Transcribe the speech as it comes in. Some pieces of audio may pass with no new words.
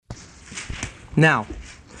Now,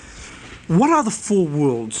 what are the four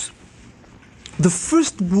worlds? The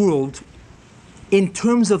first world, in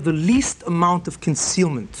terms of the least amount of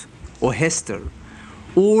concealment, or Hester,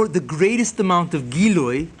 or the greatest amount of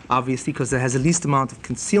Giloi, obviously, because it has the least amount of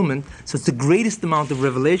concealment, so it's the greatest amount of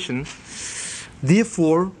revelation.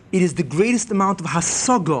 Therefore, it is the greatest amount of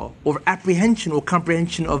hasaga, or apprehension or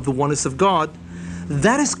comprehension of the oneness of God.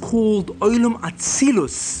 That is called Olam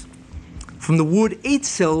Atzilus, from the word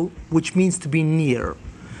Eitzel, which means to be near.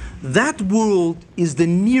 That world is the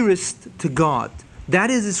nearest to God. That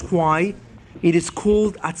is why it is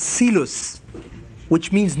called Atzilus,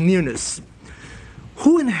 which means nearness.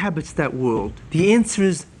 Who inhabits that world? The answer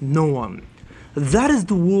is no one. That is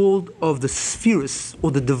the world of the spheres, or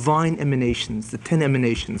the divine emanations, the 10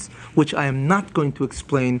 emanations, which I am not going to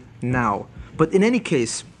explain now. But in any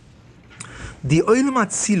case, the Olam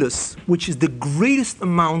Atzilus, which is the greatest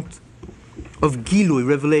amount of Gilui,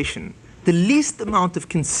 revelation, the least amount of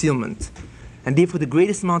concealment, and therefore the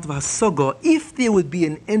greatest amount of Hasaga, if there would be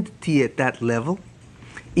an entity at that level,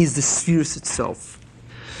 is the spheres itself.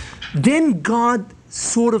 Then God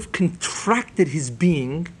sort of contracted his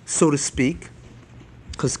being, so to speak,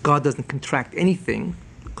 because God doesn't contract anything,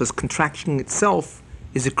 because contraction itself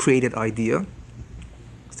is a created idea.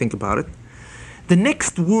 Think about it. The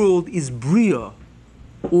next world is Bria,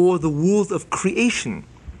 or the world of creation.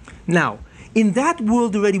 Now, in that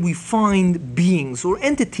world already we find beings or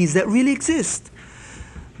entities that really exist.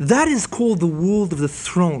 That is called the world of the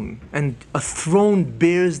throne, and a throne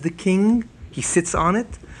bears the king, he sits on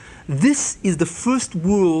it. This is the first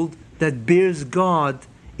world that bears God,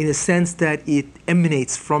 in a sense that it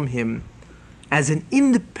emanates from him as an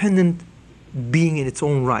independent being in its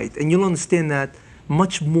own right. And you'll understand that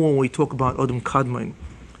much more when we talk about Adam Kadmon.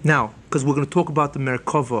 Now, because we're going to talk about the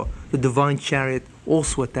Merkava, the divine chariot,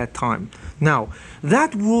 also at that time. Now,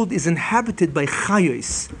 that world is inhabited by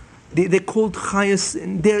Chayos. They're called Chayos,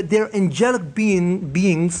 and they're angelic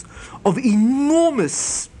beings of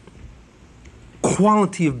enormous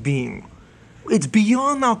quality of being. It's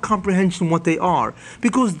beyond our comprehension what they are,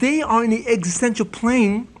 because they are in the existential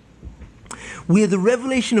plane where the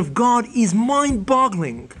revelation of God is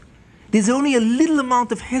mind-boggling. There's only a little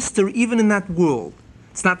amount of Hester even in that world.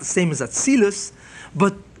 It's not the same as Atzilus,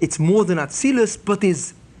 but it's more than Atzilus, but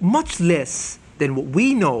is much less than what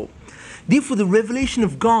we know. Therefore, the revelation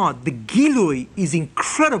of God, the Gilui, is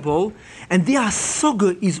incredible, and the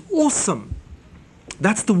Hasaga is awesome.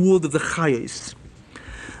 That's the world of the Chayos.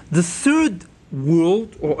 The third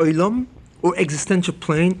world, or Olam, or existential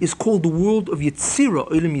plane, is called the world of Yetzirah,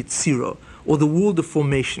 Olam Yetzirah, or the world of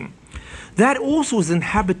formation. That also is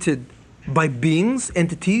inhabited by beings,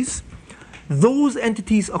 entities. Those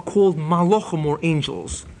entities are called Malachim, or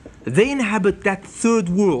angels. They inhabit that third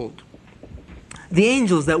world. The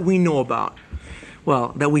angels that we know about,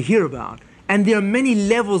 well, that we hear about. And there are many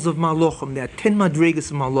levels of Malachim. There are 10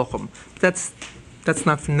 Madrigas of Malachim. That's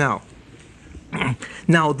not for now.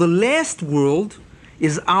 Now, the last world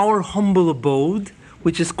is our humble abode,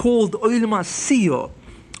 which is called Olam Asiyah,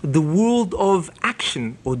 the world of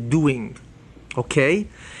action or doing. Okay?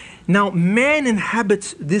 Now, man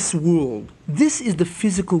inhabits this world. This is the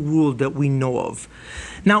physical world that we know of.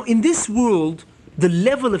 Now, in this world, the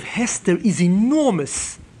level of Hester is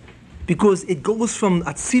enormous, because it goes from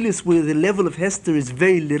Atzilus, where the level of Hester is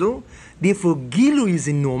very little, therefore Gilu is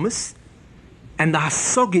enormous, and the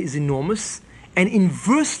Hasaga is enormous, and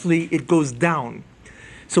inversely it goes down.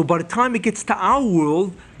 So by the time it gets to our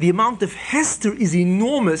world, the amount of Hester is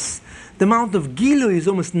enormous, the amount of Gilu is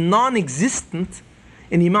almost non-existent,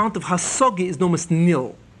 and the amount of Hasaga is almost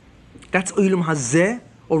nil. That's Olam Hazeh,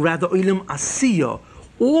 or rather Olam Asiyah.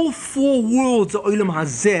 All four worlds are Olam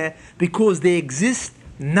Hazeh because they exist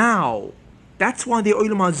now. That's why they're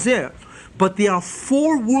Olam Hazeh. But there are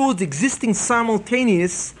four worlds existing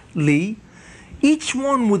simultaneously, each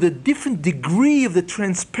one with a different degree of the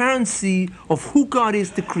transparency of who God is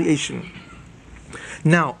to creation.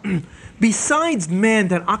 Now, besides man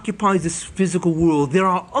that occupies this physical world, there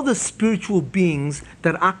are other spiritual beings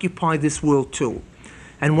that occupy this world too.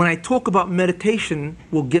 And when I talk about meditation,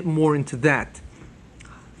 we'll get more into that,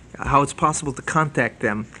 how it's possible to contact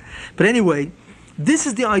them. But anyway, this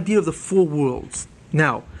is the idea of the four worlds.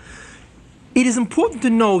 Now, it is important to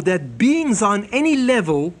know that beings on any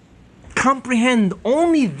level comprehend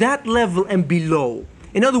only that level and below.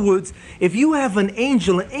 In other words, if you have an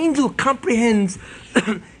angel comprehends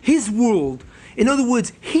his world. In other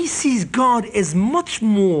words, he sees God as much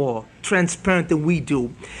more transparent than we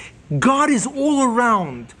do. God is all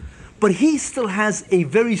around, but he still has a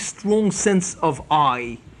very strong sense of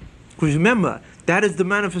I. Because remember, that is the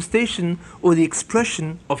manifestation or the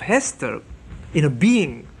expression of Hester. in a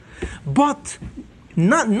being, but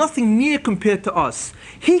nothing near compared to us.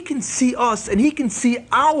 He can see us and he can see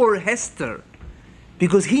our Hester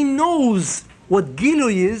because he knows what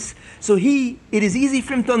Gilui is, so it is easy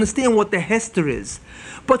for him to understand what the Hester is.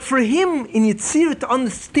 But for him in Yetzirah to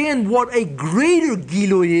understand what a greater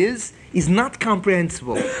Gilui is not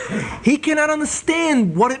comprehensible. He cannot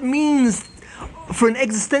understand what it means for an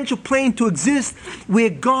existential plane to exist where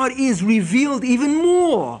God is revealed even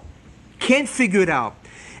more. Can't figure it out.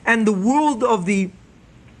 And the world of the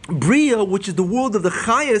Bria, which is the world of the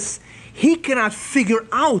Chayas, he cannot figure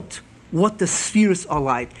out what the spheres are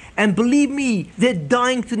like. And believe me, they're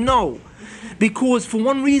dying to know. Because for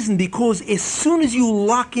one reason, because as soon as you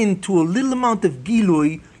lock into a little amount of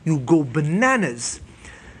Gilui, you go bananas.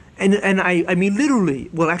 And I mean literally,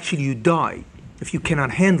 well actually you die if you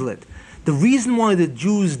cannot handle it. The reason why the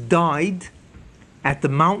Jews died at the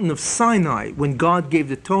mountain of Sinai when God gave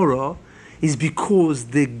the Torah is because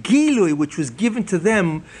the Gilui which was given to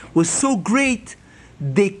them was so great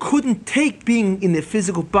they couldn't take being in their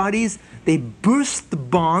physical bodies. They burst the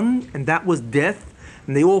bond, and that was death,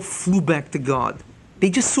 and they all flew back to God. They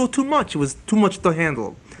just saw too much. It was too much to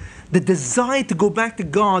handle. The desire to go back to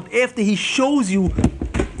God after he shows you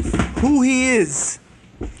who he is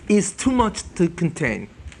too much to contain.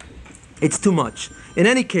 It's too much. In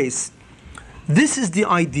any case, this is the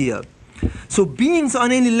idea. So beings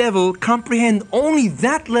on any level comprehend only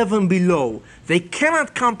that level and below. They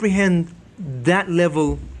cannot comprehend that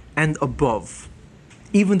level and above,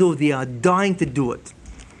 even though they are dying to do it.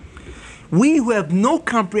 We who have no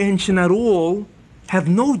comprehension at all have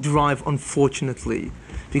no drive, unfortunately,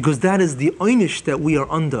 because that is the einish that we are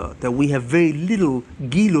under, that we have very little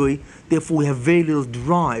gilui, therefore we have very little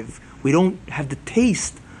drive. We don't have the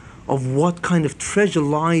taste of what kind of treasure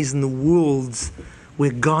lies in the worlds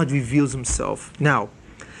where God reveals himself. Now,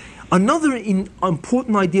 another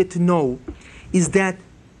important idea to know is that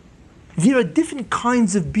there are different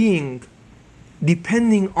kinds of being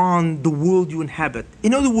depending on the world you inhabit.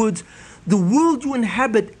 In other words, the world you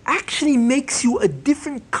inhabit actually makes you a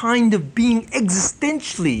different kind of being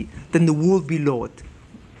existentially than the world below it.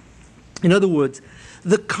 In other words,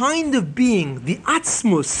 the kind of being, the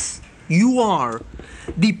atzmus you are,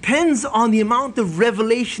 depends on the amount of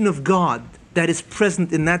revelation of God that is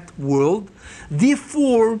present in that world.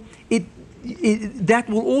 Therefore, that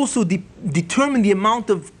will also determine the amount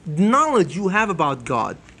of knowledge you have about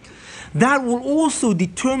God. That will also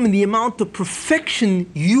determine the amount of perfection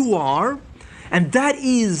you are, and that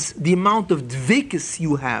is the amount of dvekus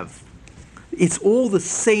you have. It's all the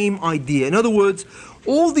same idea. In other words,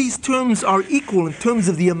 all these terms are equal in terms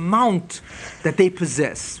of the amount that they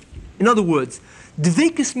possess. In other words,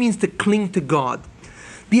 dvekus means to cling to God.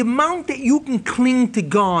 The amount that you can cling to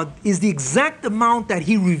God is the exact amount that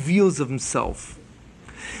he reveals of himself,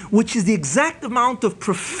 which is the exact amount of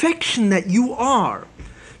perfection that you are.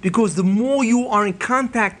 Because the more you are in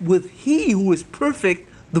contact with he who is perfect,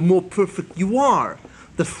 the more perfect you are.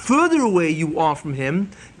 The further away you are from him,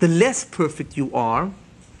 the less perfect you are,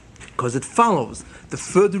 because it follows. The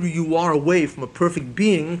further you are away from a perfect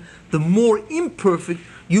being, the more imperfect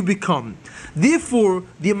you become. Therefore,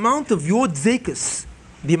 the amount of your dzekus,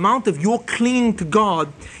 the amount of your clinging to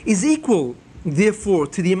God is equal, therefore,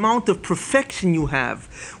 to the amount of perfection you have,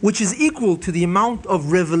 which is equal to the amount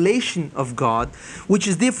of revelation of God, which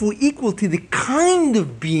is therefore equal to the kind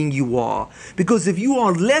of being you are. Because if you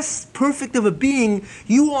are less perfect of a being,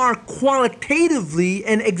 you are qualitatively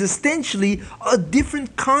and existentially a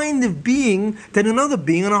different kind of being than another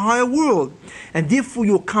being in a higher world. And therefore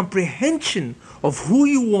your comprehension of who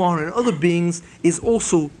you are and other beings is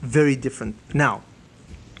also very different. Now,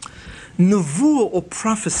 Nevuah or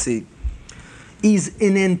prophecy is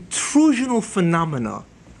an intrusional phenomena.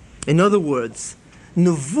 In other words,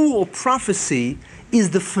 Nevuah or prophecy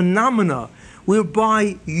is the phenomena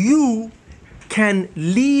whereby you can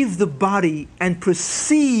leave the body and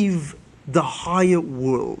perceive the higher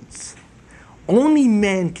worlds. Only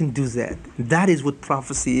man can do that. That is what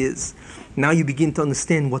prophecy is. Now you begin to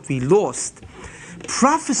understand what we lost.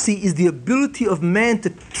 Prophecy is the ability of man to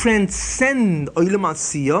transcend Olam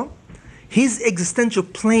Asiyah, his existential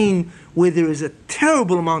plane where there is a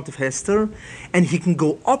terrible amount of Hester, and he can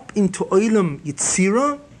go up into Olam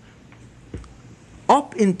Yetzirah,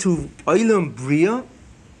 up into Olam Bria,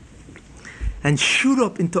 and shoot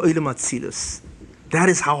up into Olam Atzilus. That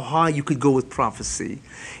is how high you could go with prophecy.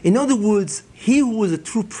 In other words, he who was a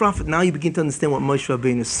true prophet, now you begin to understand what Moshe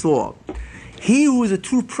Rabbeinu saw. He who is a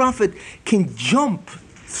true prophet can jump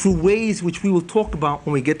through ways which we will talk about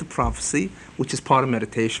when we get to prophecy, which is part of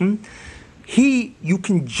meditation. You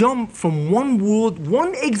can jump from one world,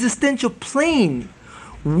 one existential plane,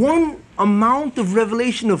 one amount of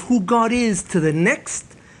revelation of who God is to the next,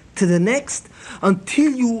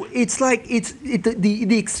 until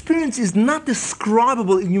the experience is not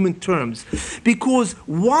describable in human terms. Because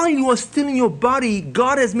while you are still in your body,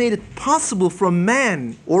 God has made it possible for a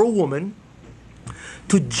man or a woman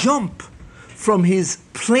to jump from his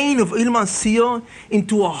plane of Ilm Asiyah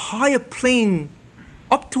into a higher plane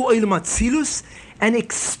up to Ilm Atzilus and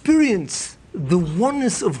experience the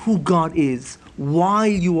oneness of who God is while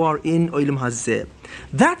you are in Ilm Hazeh.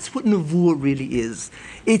 That's what Nubuwwah really is.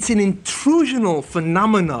 It's an intrusional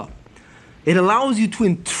phenomena. It allows you to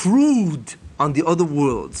intrude on the other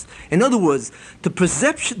worlds. In other words, the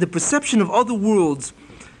perception of other worlds,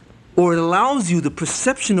 or it allows you the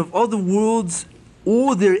perception of other worlds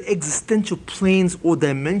or their existential planes or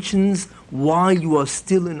dimensions while you are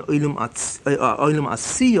still in Ilm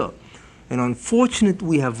Asiyah. And unfortunately,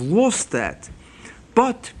 we have lost that.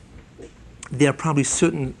 But there are probably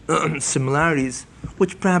certain similarities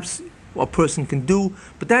which perhaps a person can do,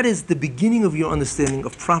 but that is the beginning of your understanding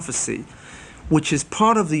of prophecy, which is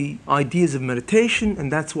part of the ideas of meditation,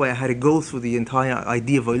 and that's why I had to go through the entire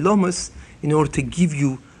idea of Ilamus in order to give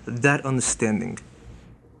you that understanding.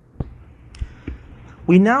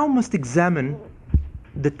 We now must examine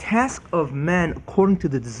the task of man according to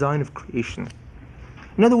the design of creation.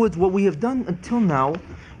 In other words, what we have done until now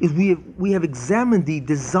is we have examined the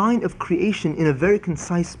design of creation in a very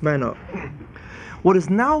concise manner. What is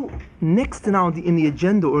now next now in the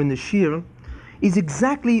agenda or in the shir is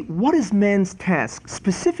exactly what is man's task,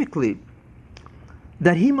 specifically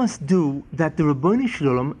that he must do, that the Ribono Shel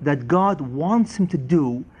Olam, that God wants him to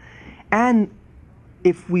do, and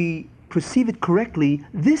if we perceive it correctly,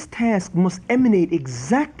 this task must emanate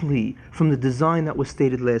exactly from the design that was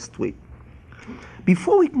stated last week.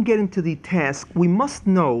 Before we can get into the task, we must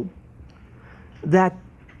know that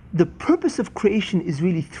the purpose of creation is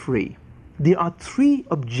really three. There are three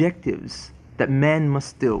objectives that man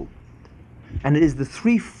must do. And it is the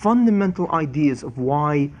three fundamental ideas of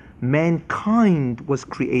why mankind was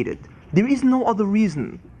created. There is no other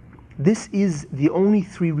reason. This is the only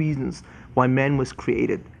three reasons why man was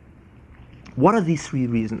created. What are these three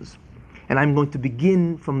reasons? And I'm going to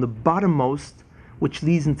begin from the bottommost, which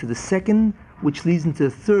leads into the second, which leads into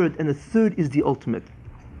the third, and the third is the ultimate.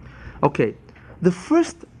 Okay, the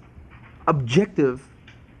first objective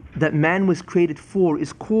that man was created for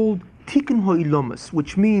is called Tikkun Ha'olamus,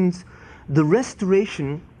 which means the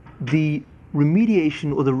restoration, the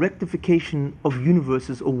remediation, or the rectification of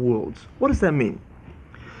universes or worlds. What does that mean?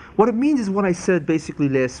 What it means is what I said basically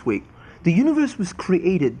last week. The universe was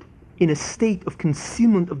created in a state of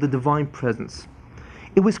concealment of the divine presence.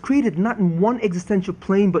 It was created not in one existential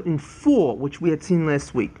plane, but in four, which we had seen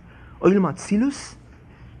last week. Olam Atzilus,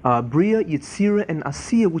 Bria, Yetzirah, and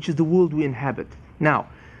Asiyah, which is the world we inhabit. Now,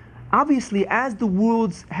 obviously, as the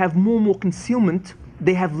worlds have more and more concealment,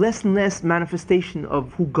 they have less and less manifestation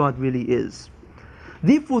of who God really is.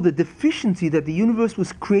 Therefore, the deficiency that the universe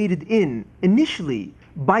was created in, initially,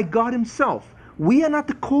 by God himself, we are not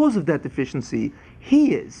the cause of that deficiency.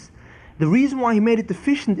 He is. The reason why he made it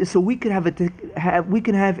deficient is so we could have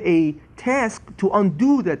a task to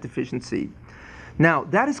undo that deficiency. Now,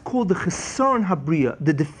 that is called the Chesaron Habriya,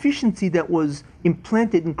 the deficiency that was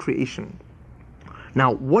implanted in creation.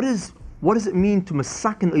 Now, what does it mean to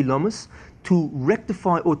masaken ilamus, to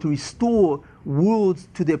rectify or to restore worlds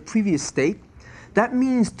to their previous state? That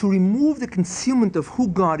means to remove the concealment of who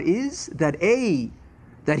God is, that he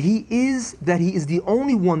is the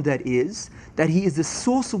only one that he is the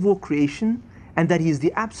source of all creation, and that he is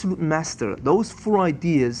the absolute master. Those four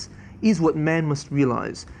ideas is what man must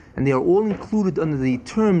realize. And they are all included under the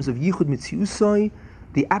terms of Yichud Mitziusai,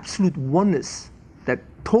 the absolute oneness, that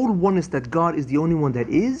total oneness that God is the only one that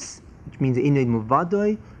is, which means Einay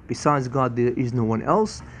Mavadai, besides God there is no one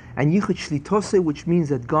else, and Yichud Shlitose, which means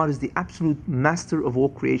that God is the absolute master of all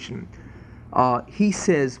creation. He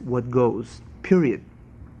says what goes, period.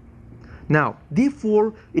 Now,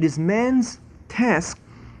 therefore, it is man's task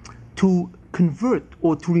to convert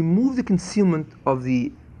or to remove the concealment of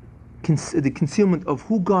the concealment of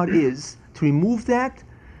who God is, to remove that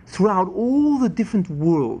throughout all the different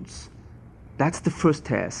worlds. That's the first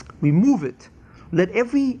task. Remove it. Let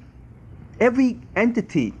every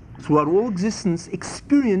entity throughout all existence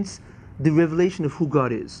experience the revelation of who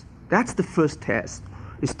God is. That's the first task.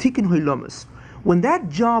 It's Tikkun Ha'olamus. When that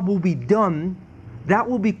job will be done, that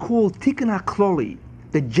will be called Tikkun HaKloli,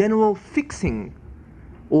 the general fixing,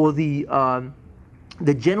 or the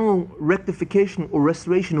general rectification or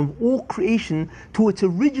restoration of all creation to its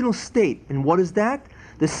original state. And what is that?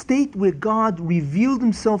 the state where God revealed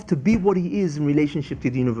himself to be what he is in relationship to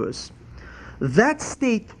the universe. That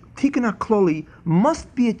state, Tikkun HaKloli,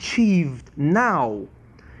 must be achieved now.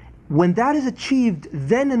 When that is achieved,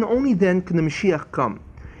 then and only then can the Mashiach come.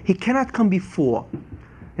 He cannot come before.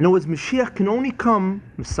 In other words, Mashiach can only come,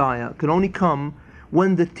 Messiah, can only come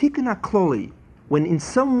when the Tikkun HaKloli, when in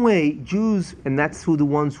some way Jews, and that's who the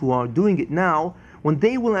ones who are doing it now, when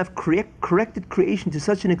they will have corrected creation to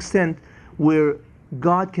such an extent where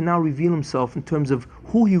God can now reveal himself in terms of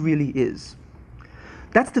who he really is.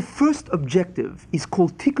 That's the first objective, is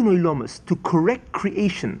called Tikkun Olamos, to correct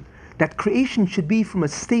creation. That creation should be from a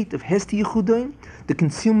state of Hester Yechudai, the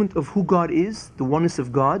concealment of who God is, the oneness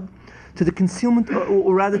of God, to the concealment,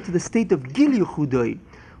 or rather to the state of Gil Yechudai,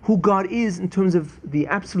 who God is in terms of the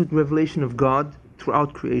absolute revelation of God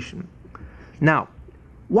throughout creation. Now,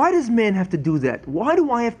 why does man have to do that? Why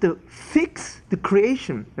do I have to fix the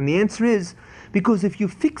creation? And the answer is, because if you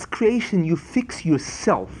fix creation, you fix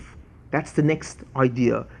yourself. That's the next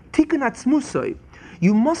idea. Tikkun Atzmusai.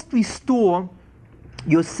 You must restore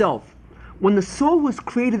yourself. When the soul was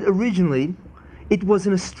created originally, it was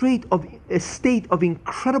in a state of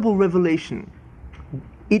incredible revelation.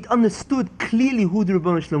 It understood clearly who the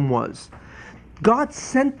Rebbeinu Shalom was. God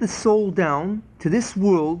sent the soul down to this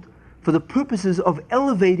world for the purposes of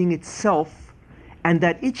elevating itself, and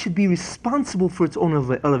that it should be responsible for its own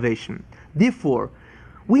elevation. Therefore,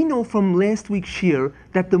 we know from last week's shir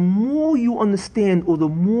that the more you understand or the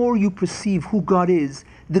more you perceive who God is,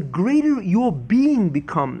 the greater your being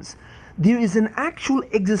becomes. There is an actual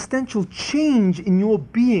existential change in your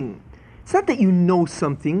being. It's not that you know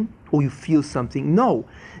something or you feel something. No,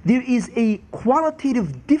 there is a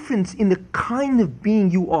qualitative difference in the kind of being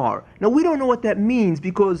you are. Now, we don't know what that means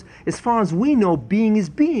because as far as we know, being is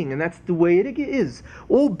being, and that's the way it is.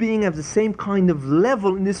 All being has the same kind of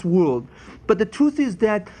level in this world. But the truth is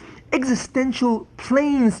that existential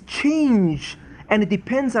planes change, and it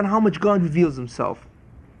depends on how much God reveals himself.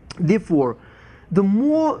 Therefore, the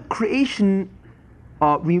more creation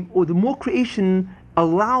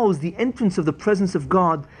allows the entrance of the presence of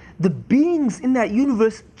God, the beings in that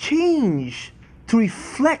universe change to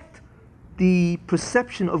reflect the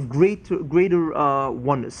perception of greater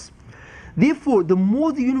oneness. Therefore, the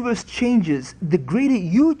more the universe changes, the greater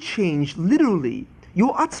you change, literally.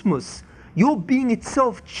 Your atzmus, your being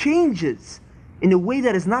itself changes in a way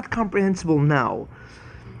that is not comprehensible now.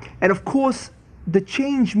 And of course, the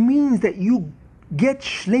change means that you get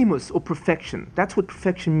shlemus, or perfection. That's what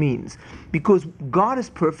perfection means. Because God is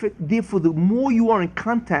perfect, therefore the more you are in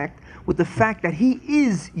contact with the fact that he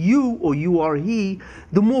is you, or you are he,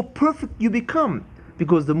 the more perfect you become.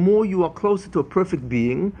 Because the more you are closer to a perfect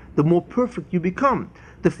being, the more perfect you become.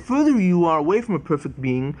 The further you are away from a perfect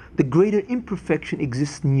being, the greater imperfection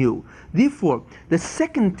exists in you. Therefore, the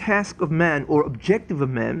second task of man, or objective of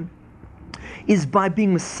man, is by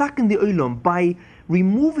being masakin the olam, by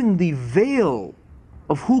removing the veil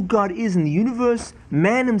of who God is in the universe.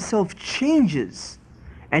 Man himself changes,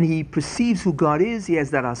 and he perceives who God is. He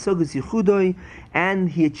has that asagas yichudoi, and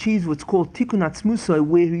he achieves what's called tikkun atzmusai,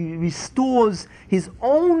 where he restores his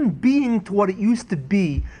own being to what it used to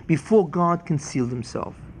be before God concealed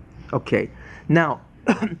himself. Okay, now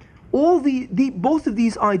both of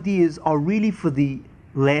these ideas are really for the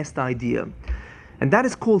last idea, and that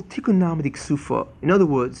is called tikkun namadik sufa. In other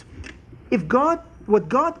words, what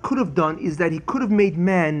God could have done is that he could have made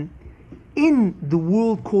man in the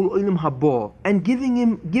world called Olam Haba, and given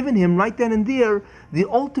him right then and there the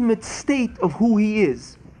ultimate state of who he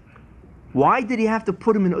is. Why did he have to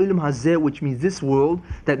put him in Olam Hazeh, which means this world,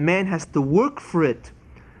 that man has to work for it,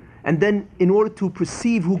 and then in order to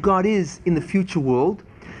perceive who God is in the future world?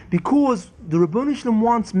 Because the Rebbeinu Shalom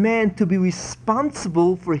wants man to be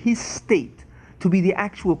responsible for his state, to be the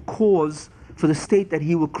actual cause for the state that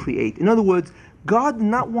he will create. In other words, God did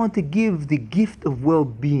not want to give the gift of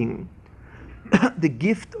well-being, the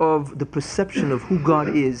gift of the perception of who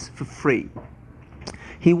God is, for free.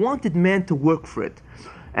 He wanted man to work for it.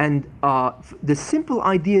 And the simple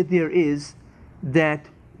idea there is that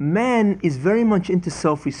man is very much into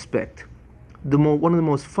self-respect. One of the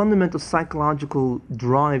most fundamental psychological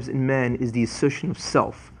drives in man is the assertion of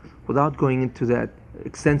self, without going into that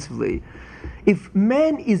extensively. If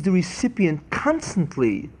man is the recipient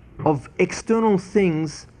constantly of external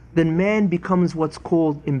things, then man becomes what's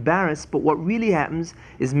called embarrassed, but what really happens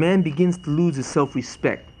is man begins to lose his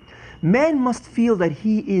self-respect. Man must feel that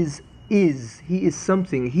he is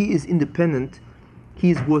something, he is independent,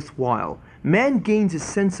 he is worthwhile. Man gains a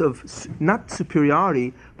sense of, not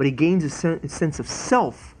superiority, but he gains a sense of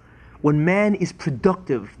self when man is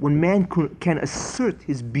productive, when man can assert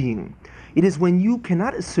his being. It is when you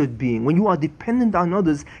cannot assert being, when you are dependent on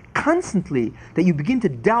others constantly, that you begin to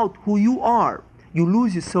doubt who you are. You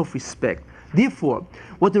lose your self-respect. Therefore,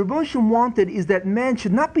 what the Rebbe Shem wanted is that man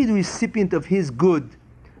should not be the recipient of his good,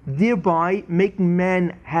 thereby making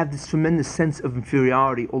man have this tremendous sense of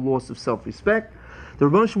inferiority or loss of self-respect. The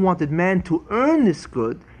Rebbe Shem wanted man to earn this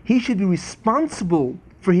good. He should be responsible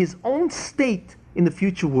for his own state in the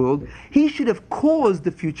future world. He should have caused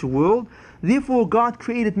the future world. Therefore, God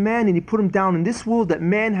created man and He put him down in this world that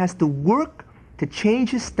man has to work to change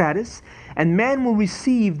his status, and man will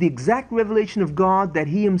receive the exact revelation of God that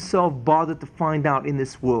he himself bothered to find out in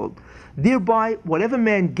this world. Thereby, whatever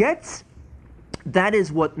man gets, that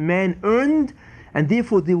is what man earned, and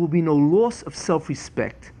therefore there will be no loss of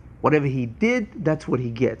self-respect. Whatever he did, that's what he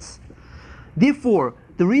gets. Therefore,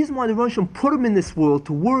 the reason why the Rosh put him in this world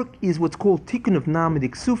to work is what's called Tikkun of Na'amid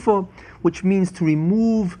Iksufa, which means to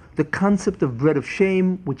remove the concept of bread of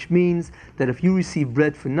shame, which means that if you receive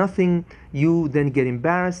bread for nothing, you then get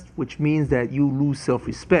embarrassed, which means that you lose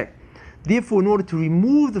self-respect. Therefore, in order to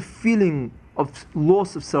remove the feeling of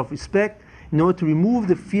loss of self-respect, in order to remove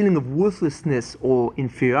the feeling of worthlessness or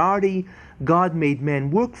inferiority, God made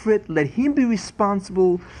man work for it. Let him be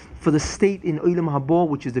responsible for the state in Olam Haba,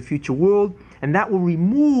 which is the future world, and that will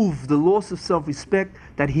remove the loss of self-respect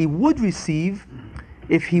that he would receive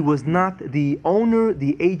if he was not the owner,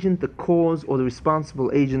 the agent, the cause, or the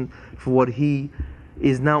responsible agent for what he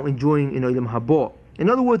is now enjoying in Olam Haba. In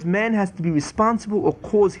other words, man has to be responsible or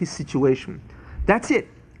cause his situation. That's it.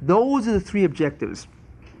 Those are the three objectives.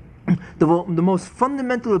 The most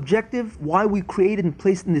fundamental objective, why we created and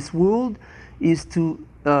placed in this world, is to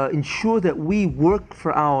ensure that we work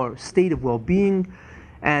for our state of well-being.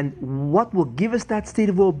 And what will give us that state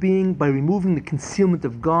of well-being? By removing the concealment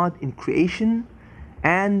of God in creation,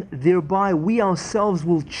 and thereby we ourselves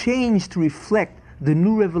will change to reflect the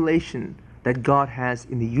new revelation that God has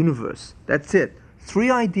in the universe. That's it.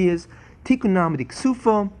 Three ideas: Tikkun Na'amid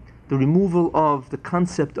Iksufa, the removal of the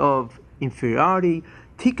concept of inferiority;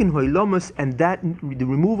 Tikkun Ho'olamus, and that the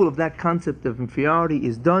removal of that concept of inferiority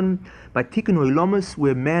is done by Tikkun Ho'olamus,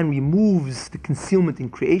 where man removes the concealment in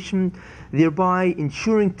creation, thereby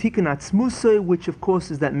ensuring Tikkun Atzmusai, which of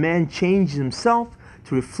course is that man changes himself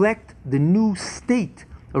to reflect the new state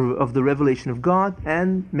of the revelation of God,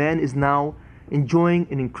 and man is now enjoying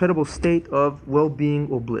an incredible state of well-being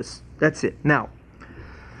or bliss. That's it. Now,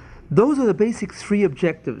 those are the basic three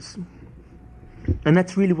objectives, and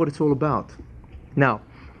that's really what it's all about. Now,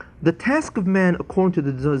 the task of man according to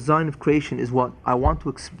the design of creation is what I want to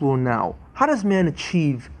explore now. How does man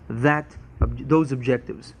achieve those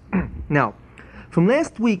objectives? Now, from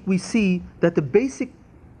last week we see that the basic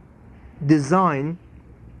design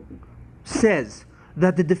says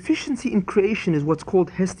that the deficiency in creation is what's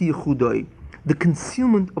called Hesti Yechudai, the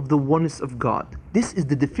concealment of the oneness of God. This is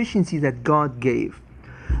the deficiency that God gave.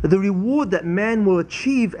 The reward that man will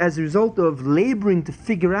achieve as a result of laboring to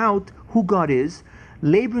figure out who God is,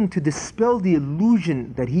 laboring to dispel the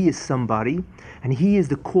illusion that he is somebody, and he is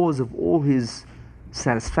the cause of all his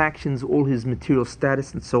satisfactions, all his material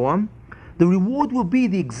status, and so on. The reward will be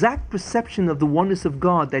the exact perception of the oneness of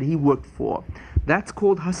God that he worked for. That's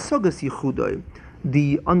called Hasagas Yechudai,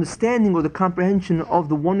 the understanding or the comprehension of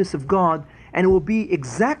the oneness of God, and it will be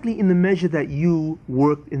exactly in the measure that you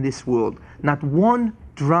worked in this world. Not one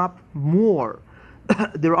drop more.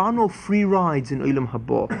 There are no free rides in Olam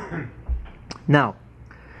Haba. Now,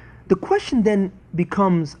 the question then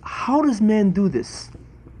becomes, how does man do this?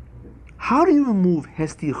 How do you remove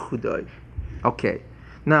Hesti Yechudai? Okay,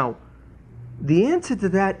 now, the answer to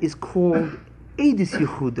that is called Eidus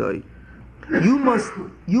Yechudai.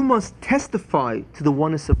 You must testify to the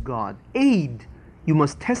oneness of God. Aid, you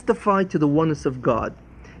must testify to the oneness of God.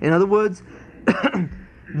 In other words,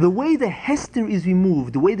 the way the Hester is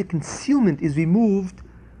removed, the way the concealment is removed,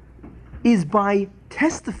 is by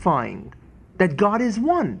testifying that God is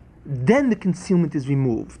one. Then the concealment is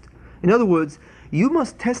removed. In other words, you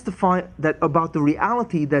must testify about the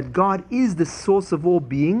reality that God is the source of all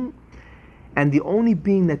being and the only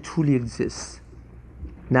being that truly exists.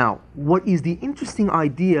 Now, what is the interesting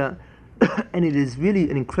idea, and it is really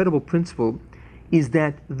an incredible principle, is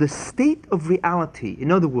that the state of reality,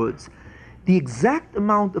 in other words, the exact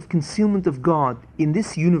amount of concealment of God in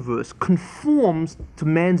this universe conforms to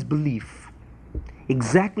man's belief.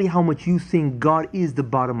 Exactly how much you think God is the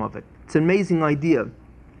bottom of it. It's an amazing idea.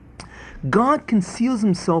 God conceals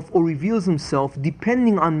himself or reveals himself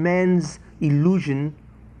depending on man's illusion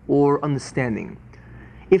or understanding.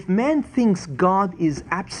 If man thinks God is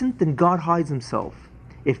absent, then God hides himself.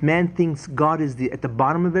 If man thinks God is at the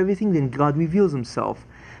bottom of everything, then God reveals himself.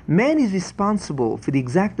 Man is responsible for the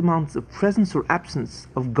exact amounts of presence or absence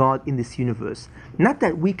of God in this universe. Not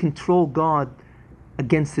that we control God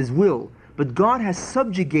against his will, but God has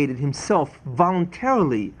subjugated himself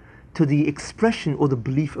voluntarily to the expression or the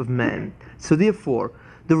belief of man. So therefore,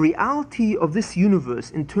 the reality of this universe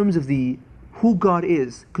in terms of who God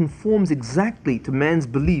is conforms exactly to man's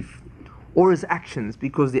belief or his actions,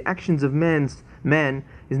 because the actions of man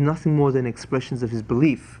is nothing more than expressions of his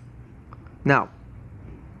belief. Now,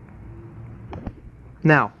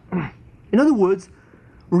 in other words,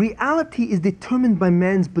 reality is determined by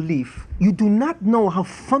man's belief. You do not know how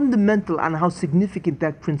fundamental and how significant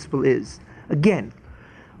that principle is. Again,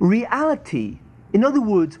 reality, in other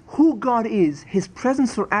words, who God is, his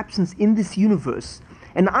presence or absence in this universe,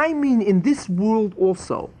 and I mean in this world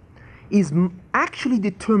also, is actually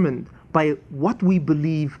determined by what we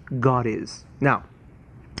believe God is. Now,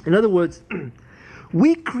 in other words,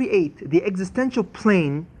 we create the existential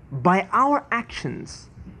plane by our actions,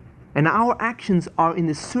 and our actions are in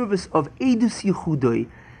the service of Eidus Yehudoi,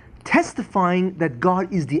 testifying that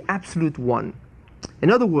God is the absolute one.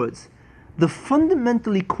 In other words, the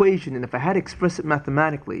fundamental equation, and if I had to express it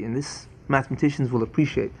mathematically, and this mathematicians will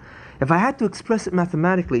appreciate, if I had to express it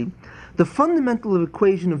mathematically, the fundamental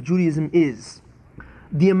equation of Judaism is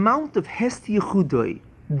the amount of Hesti Yehudoi,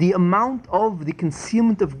 the amount of the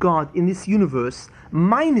concealment of God in this universe,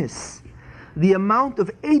 minus the amount of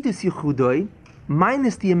Eidus Yehudoi,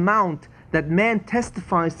 minus the amount that man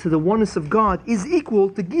testifies to the oneness of God, is equal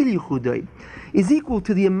to Gili Yehudoi, is equal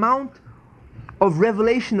to the amount of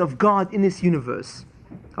revelation of God in this universe.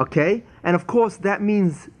 Okay? And of course, that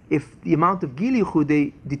means if the amount of Gili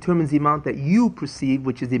Yehudoi determines the amount that you perceive,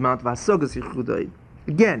 which is the amount of Hasagas Yehudoi.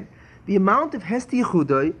 Again, the amount of Hesti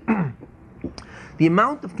Yehudoi, the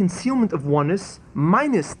amount of concealment of oneness,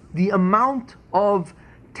 minus the amount of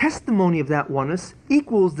testimony of that oneness,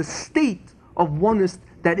 equals the state of oneness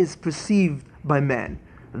that is perceived by man.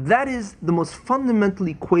 That is the most fundamental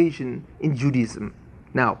equation in Judaism.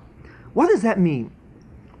 Now, what does that mean?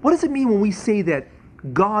 What does it mean when we say that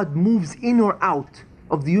God moves in or out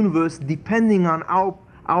of the universe depending on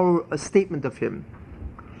our statement of him?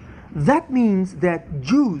 That means that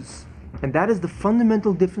Jews, and that is the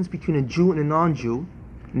fundamental difference between a Jew and a non-Jew.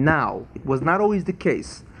 Now, it was not always the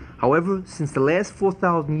case. However, since the last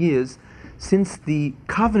 4,000 years, since the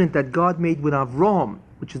covenant that God made with Avram,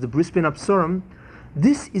 which is the Bris Ben Absarim,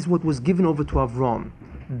 this is what was given over to Avram.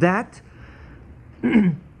 That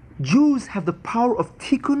Jews have the power of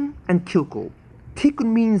tikkun and kilkul.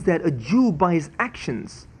 Tikkun means that a Jew, by his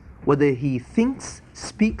actions, whether he thinks,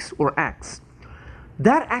 speaks, or acts,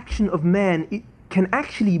 that action of man, it can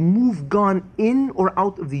actually move God in or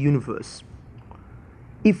out of the universe.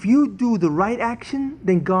 If you do the right action,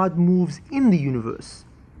 then God moves in the universe.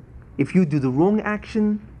 If you do the wrong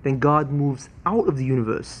action, then God moves out of the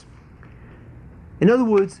universe. In other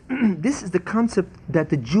words, this is the concept that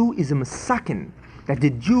the Jew is a masakin, that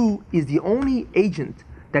the Jew is the only agent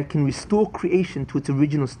that can restore creation to its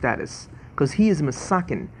original status, because he is a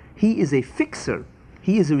masakin. He is a fixer.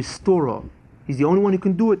 He is a restorer. He's the only one who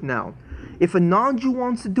can do it now. If a non-Jew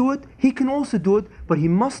wants to do it, he can also do it, but he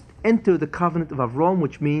must enter the covenant of Avram,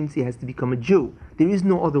 which means he has to become a Jew. There is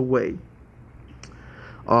no other way.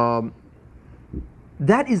 That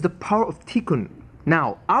is the power of tikkun.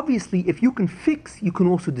 Now, obviously, if you can fix, you can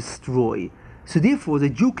also destroy. So therefore, the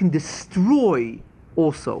Jew can destroy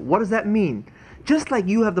also. What does that mean? Just like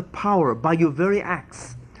you have the power by your very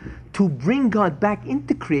acts to bring God back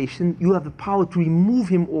into creation, you have the power to remove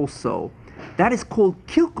him also. That is called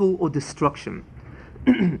kilkul, or destruction.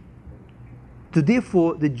 So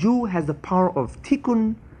therefore, the Jew has the power of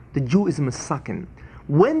tikkun. The Jew is a masakin.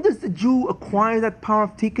 When does the Jew acquire that power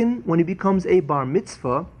of tikkun? When he becomes a bar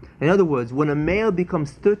mitzvah. In other words, when a male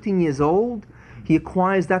becomes 13 years old, he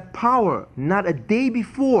acquires that power, not a day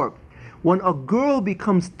before. When a girl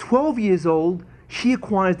becomes 12 years old, she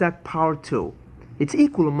acquires that power too. It's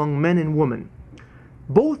equal among men and women.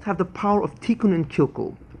 Both have the power of tikkun and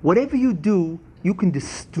kilkul. Whatever you do, you can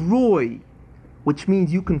destroy, which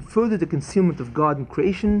means you can further the concealment of God in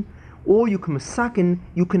creation, or you can masakin,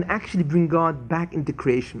 you can actually bring God back into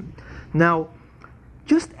creation. Now,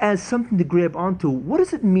 just as something to grab onto, what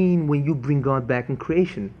does it mean when you bring God back in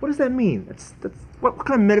creation? What does that mean? What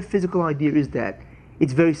kind of metaphysical idea is that?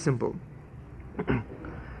 It's very simple.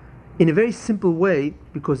 In a very simple way,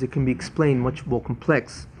 because it can be explained much more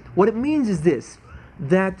complex, what it means is this,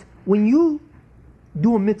 that when you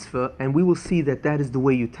do a mitzvah, and we will see that that is the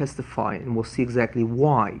way you testify, and we'll see exactly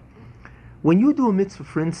why. When you do a mitzvah,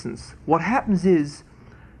 for instance, what happens is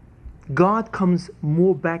God comes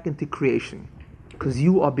more back into creation. because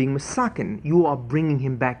you are being masakin. You are bringing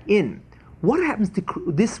him back in. What happens to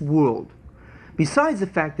this world? Besides the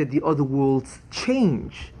fact that the other worlds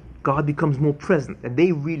change, God becomes more present, and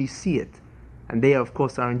they really see it. And they, of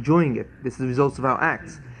course, are enjoying it. This is the results of our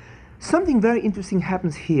acts. Something very interesting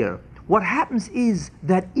happens here. What happens is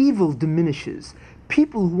that evil diminishes.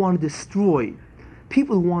 People who want to destroy,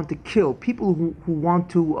 people who want to kill, people who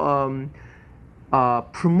want to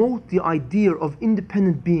promote the idea of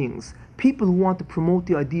independent beings, people who want to promote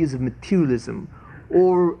the ideas of materialism,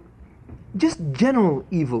 or just general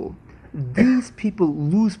evil, these people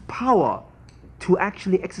lose power to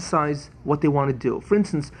actually exercise what they want to do. For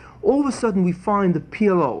instance, all of a sudden we find the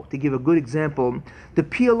PLO, to give a good example, the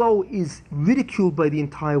PLO is ridiculed by the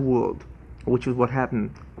entire world, which is what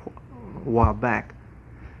happened a while back.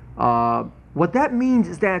 What that means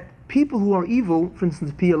is that people who are evil, for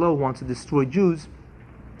instance, the PLO wants to destroy Jews,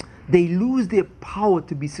 they lose their power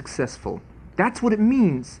to be successful. That's what it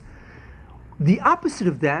means. The opposite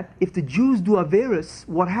of that, if the Jews do Averis,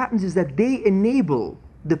 what happens is that they enable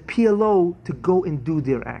the PLO to go and do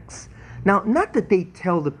their acts. Now, not that they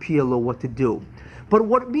tell the PLO what to do, but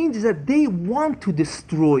what it means is that they want to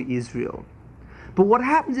destroy Israel. But what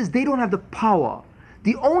happens is they don't have the power.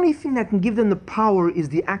 The only thing that can give them the power is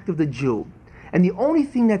the act of the Jew. And the only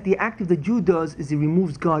thing that the act of the Jew does is he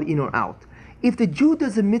removes God in or out. If the Jew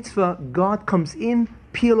does a mitzvah, God comes in,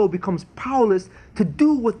 PLO becomes powerless to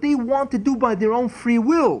do what they want to do by their own free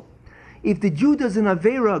will. If the Jew does an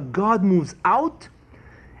Avera, God moves out,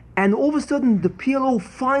 and all of a sudden the PLO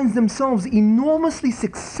finds themselves enormously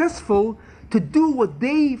successful to do what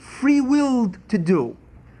they free-willed to do.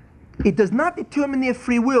 It does not determine their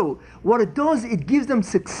free will. What it does, it gives them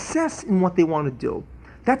success in what they want to do.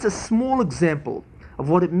 That's a small example of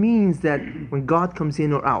what it means that when God comes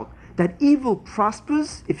in or out. That evil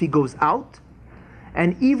prospers if he goes out,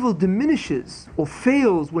 and evil diminishes or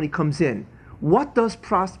fails when he comes in. What does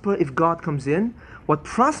prosper if God comes in? What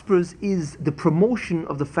prospers is the promotion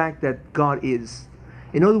of the fact that God is.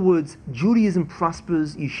 In other words, Judaism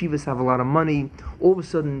prospers, yeshivas have a lot of money, all of a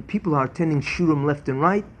sudden people are attending shurim left and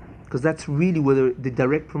right, because that's really where the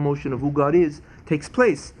direct promotion of who God is takes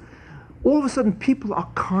place. All of a sudden people are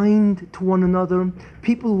kind to one another,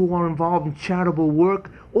 people who are involved in charitable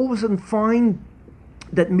work, all of a sudden find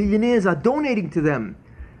that millionaires are donating to them.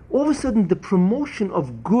 All of a sudden the promotion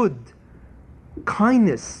of good,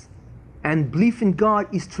 kindness, and belief in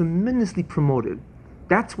God is tremendously promoted.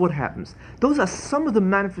 That's what happens. Those are some of the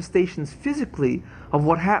manifestations physically of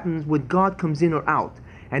what happens when God comes in or out.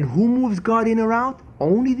 And who moves God in or out?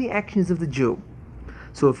 Only the actions of the Jew.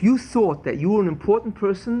 So if you thought that you were an important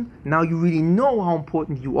person, now you really know how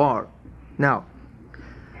important you are. Now,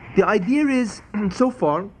 the idea is, so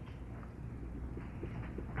far,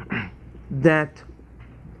 that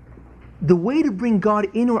the way to bring God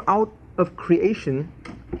in or out of creation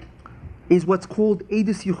is what's called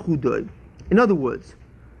Eidus Yechudai. In other words,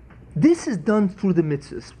 this is done through the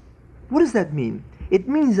mitzvahs. What does that mean? It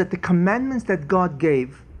means that the commandments that God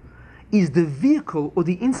gave is the vehicle or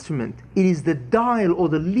the instrument. It is the dial or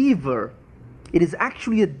the lever. It is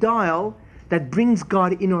actually a dial that brings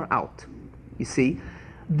God in or out. You see,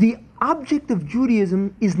 the object of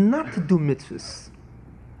Judaism is not to do mitzvahs.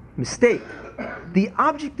 Mistake. The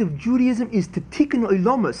object of Judaism is to tikkun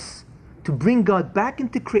olamus, to bring God back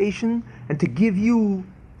into creation and to give you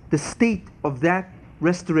the state of that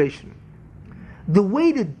restoration. The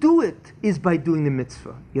way to do it is by doing the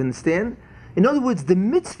mitzvah. You understand? In other words, the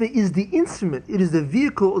mitzvah is the instrument, it is the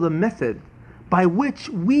vehicle or the method by which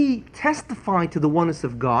we testify to the oneness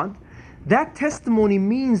of God. That testimony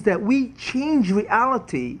means that we change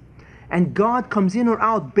reality and God comes in or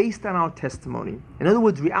out based on our testimony. In other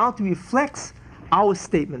words, reality reflects our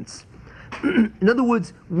statements. In other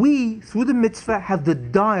words, we, through the mitzvah, have the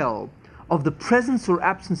dial of the presence or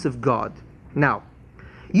absence of God. Now,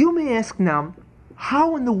 you may ask now,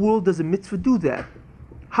 how in the world does a mitzvah do that?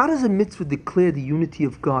 How does a mitzvah declare the unity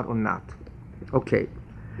of God or not? Okay.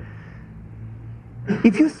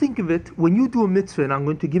 If you think of it, when you do a mitzvah, and I'm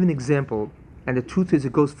going to give an example, and the truth is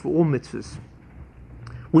it goes for all mitzvahs.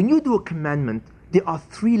 When you do a commandment, there are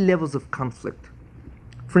 3 levels of conflict.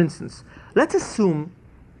 For instance, let's assume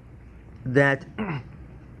that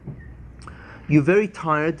you're very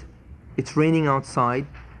tired, it's raining outside,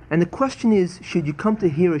 and the question is, should you come to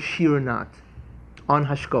hear a shir or not on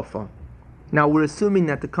Hashkafa? Now, we're assuming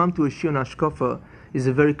that to come to a shir on Hashkafa is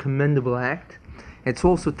a very commendable act. It's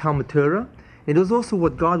also Talmud Torah. It is also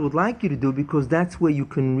what God would like you to do, because that's where you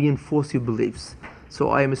can reinforce your beliefs. So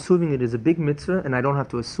I am assuming it is a big mitzvah, and I don't have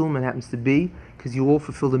to assume it happens to be, because you all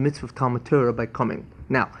fulfill the mitzvah of Talmud Torah by coming.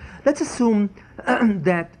 Now, let's assume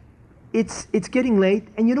that it's getting late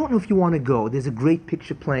and you don't know if you want to go. There's a great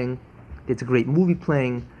picture playing, there's a great movie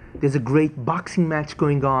playing, there's a great boxing match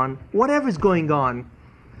going on, whatever's going on,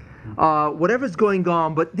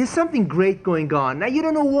 but there's something great going on. Now you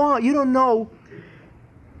don't know what, you don't know.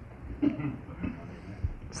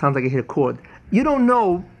 Sounds like I hit a chord. You don't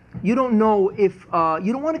know if you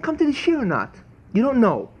don't want to come to the shir or not. You don't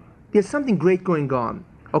know. There's something great going on.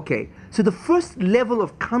 Okay, so the first level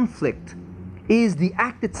of conflict is the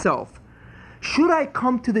act itself. Should I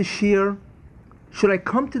come to the shir? Should I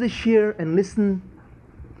come to the shir and listen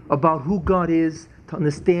about who God is, to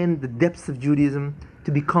understand the depths of Judaism,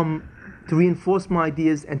 to reinforce my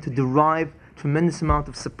ideas and to derive tremendous amount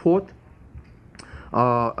of support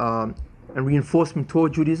and reinforcement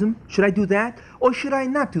toward Judaism? Should I do that or should I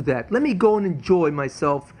not do that? Let me go and enjoy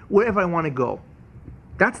myself wherever I want to go.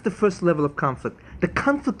 That's the first level of conflict. The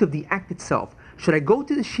conflict of the act itself. Should I go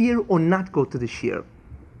to the shir or not go to the shir?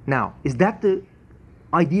 Now, is that the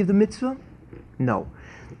idea of the mitzvah? No.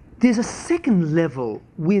 There's a second level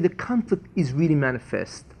where the conflict is really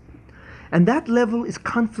manifest. And that level is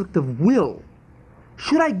conflict of will.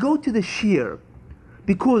 Should I go to the shir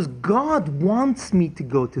because God wants me to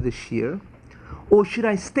go to the shir? Or should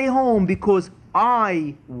I stay home because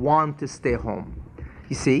I want to stay home?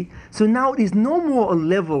 You see? So now it is no more a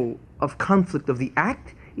level of conflict of the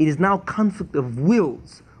act. It is now conflict of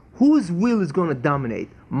wills. Whose will is going to dominate?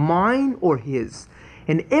 Mine or his?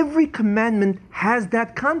 And every commandment has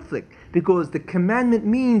that conflict because the commandment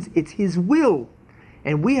means it's his will.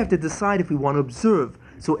 And we have to decide if we want to observe.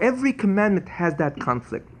 So every commandment has that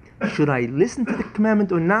conflict. Should I listen to the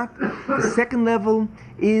commandment or not? The second level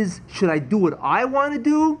is, should I do what I want to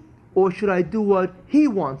do or should I do what he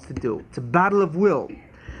wants to do? It's a battle of will.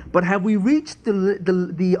 But have we reached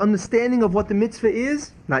the understanding of what the mitzvah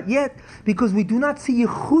is? Not yet, because we do not see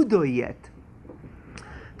Yehudo yet.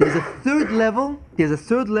 There's a third level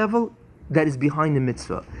that is behind the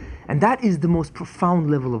mitzvah. And that is the most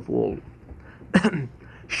profound level of all.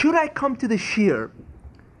 Should I come to the shir?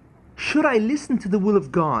 Should I listen to the will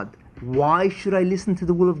of God? Why should I listen to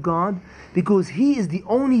the will of God? Because he is the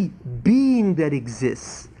only being that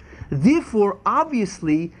exists. Therefore,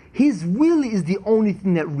 obviously, his will is the only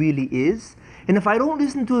thing that really is. And if I don't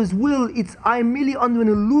listen to his will, I'm merely under an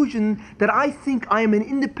illusion that I think I am an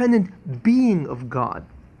independent being of God.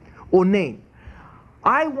 Or nay,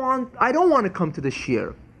 I don't want to come to the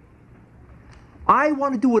shir. I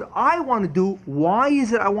want to do what I want to do. Why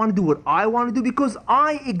is it I want to do what I want to do? Because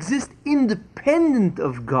I exist independent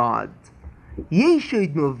of God.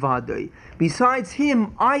 Yeshid milvadai. Besides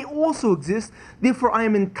him, I also exist. Therefore, I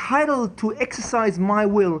am entitled to exercise my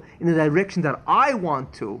will in the direction that I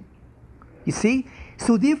want to. You see?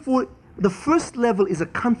 So therefore, the first level is a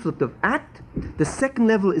conflict of act. The second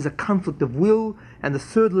level is a conflict of will. And the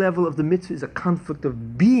third level of the mitzvah is a conflict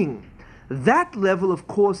of being. That level, of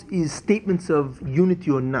course, is statements of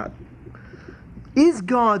unity or not. Is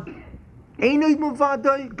God Einod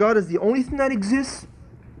Muvadai? God is the only thing that exists.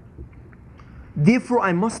 Therefore,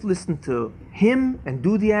 I must listen to him and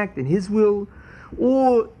do the act in his will.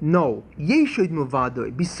 Or no, Yeshod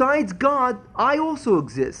Muvadai. Besides God, I also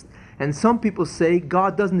exist. And some people say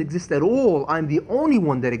God doesn't exist at all. I'm the only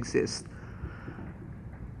one that exists.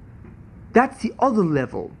 That's the other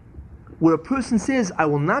level, where a person says, I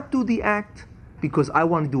will not do the act because I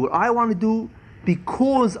want to do what I want to do,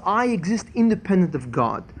 because I exist independent of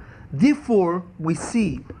God. Therefore, we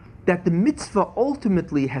see that the mitzvah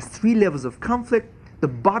ultimately has three levels of conflict. The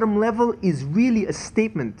bottom level is really a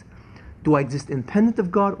statement. Do I exist independent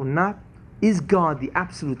of God or not? Is God the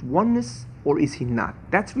absolute oneness or is he not?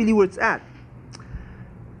 That's really where it's at.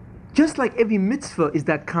 Just like every mitzvah is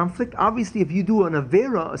that conflict, obviously if you do an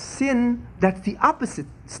avera, a sin, that's the opposite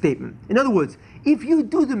statement. In other words, if you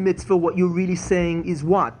do the mitzvah, what you're really saying is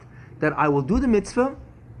what? That I will do the mitzvah,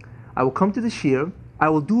 I will come to the shir, I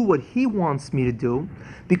will do what he wants me to do,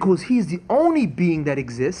 because he is the only being that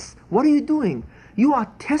exists. What are you doing? You are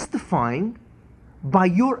testifying by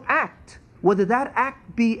your act, whether that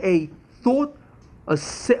act be a thought, a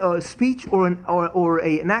speech, or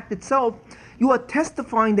an act itself. You are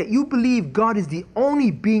testifying that you believe God is the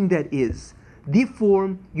only being that is.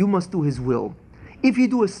 Therefore, you must do his will. If you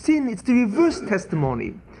do a sin, it's the reverse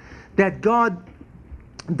testimony.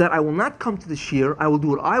 That I will not come to the shir, I will do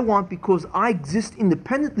what I want because I exist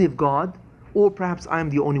independently of God, or perhaps I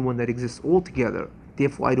am the only one that exists altogether.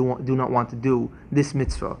 Therefore, I do not want to do this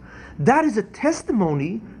mitzvah. That is a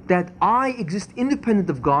testimony that I exist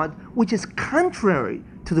independent of God, which is contrary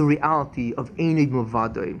to the reality of Einod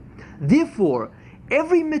Milvadai. Therefore,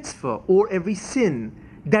 every mitzvah or every sin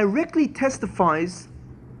directly testifies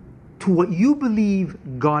to what you believe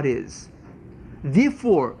God is.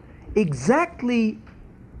 Therefore, exactly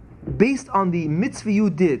based on the mitzvah you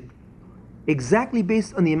did, exactly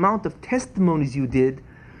based on the amount of testimonies you did,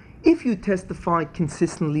 if you testified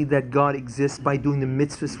consistently that God exists by doing the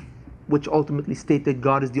mitzvahs, which ultimately state that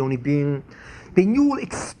God is the only being, then you will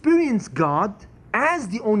experience God as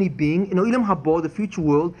the only being in Olam Haba, the future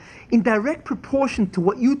world, in direct proportion to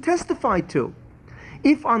what you testified to.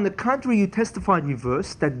 If on the contrary you testified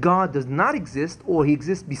reverse, that God does not exist or he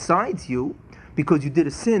exists besides you because you did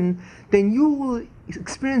a sin, then you will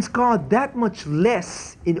experience God that much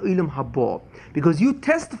less in Olam Haba because you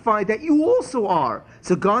testify that you also are.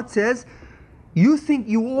 So God says, you think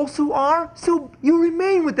you also are, so you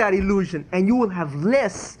remain with that illusion and you will have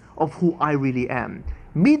less of who I really am.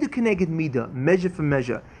 Midah keneged midah, measure for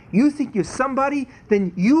measure. You think you're somebody,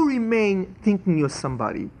 then you remain thinking you're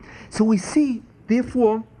somebody. So we see,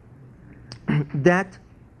 therefore, that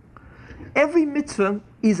every mitzvah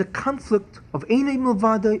is a conflict of Einay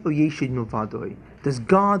Milvadoi or Yeshid Milvadoi. Is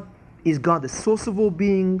God the source of all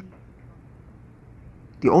being,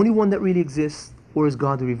 the only one that really exists, or is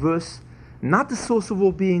God the reverse? Not the source of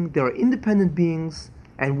all being, there are independent beings,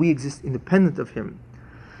 and we exist independent of him.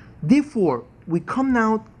 Therefore, we come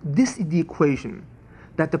now, this is the equation,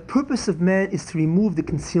 that the purpose of man is to remove the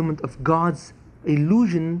concealment of God's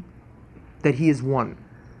illusion that he is one.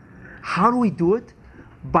 How do we do it?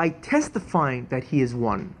 By testifying that he is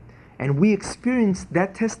one. And we experience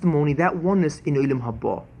that testimony, that oneness in Olam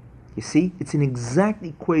Haba. You see, it's an exact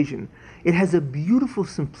equation. It has a beautiful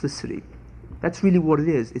simplicity. That's really what it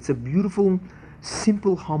is. It's a beautiful,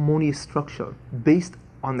 simple, harmonious structure based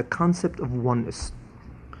on the concept of oneness.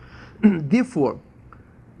 Therefore,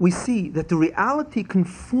 we see that the reality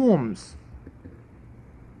conforms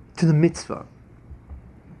to the mitzvah.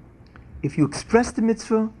 If you express the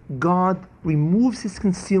mitzvah, God removes his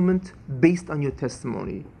concealment based on your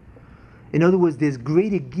testimony. In other words, there's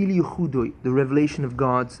greater Gili Yechudoi, the revelation of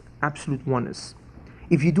God's absolute oneness.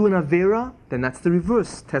 If you do an Avera, then that's the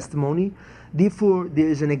reverse testimony. Therefore, there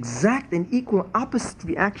is an exact and equal opposite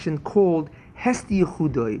reaction called Hesti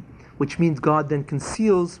Yechudoi, which means God then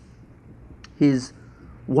conceals his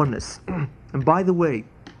oneness. And by the way,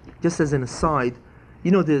 just as an aside,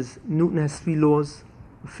 you know there's Newton has 3 laws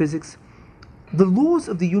of physics. The laws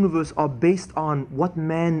of the universe are based on what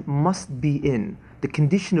man must be in, the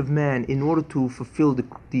condition of man in order to fulfill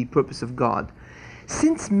the purpose of God.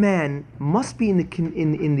 Since man must be in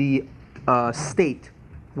the state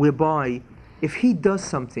whereby if he does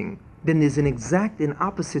something, then there's an exact and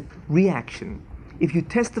opposite reaction. If you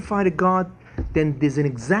testify to God, then there's an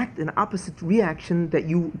exact and opposite reaction that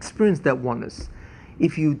you experience that oneness.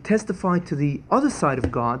 If you testify to the other side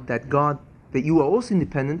of God, that you are also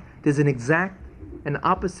independent, there's an exact and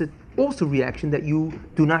opposite also reaction that you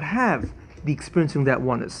do not have the experiencing that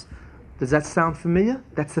oneness. Does that sound familiar?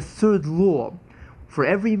 That's the 3rd law. For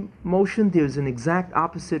every motion, there's an exact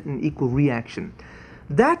opposite and equal reaction.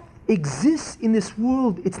 That exists in this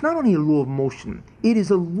world. It's not only a law of motion, it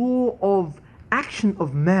is a law of action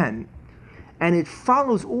of man, and it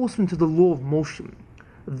follows also into the law of motion.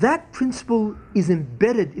 That principle is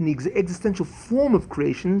embedded in the existential form of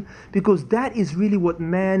creation because that is really what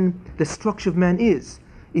man, the structure of man is.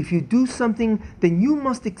 If you do something, then you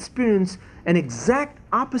must experience an exact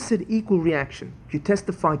opposite equal reaction. If you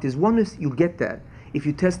testify to his oneness, you'll get that. If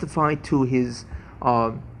you testify to his,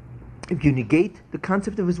 if you negate the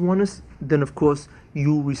concept of his oneness, then of course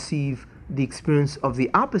you receive the experience of the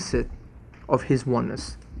opposite of his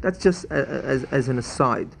oneness. That's just as an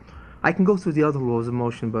aside. I can go through the other laws of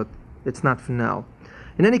motion, but it's not for now.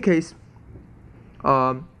 In any case,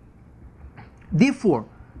 therefore,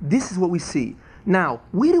 this is what we see. Now,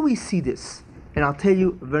 where do we see this? And I'll tell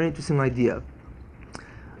you a very interesting idea.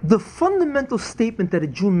 The fundamental statement that a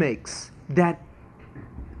Jew makes that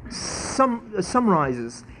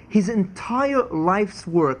summarizes his entire life's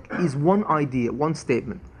work is one idea, one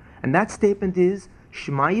statement. And that statement is,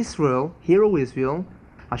 Shema Yisrael, Hear O Israel,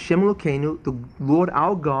 Hashem Elokeinu, the Lord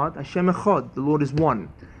our God, Hashem Echad, the Lord is one.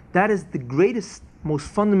 That is the greatest, most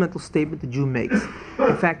fundamental statement the Jew makes.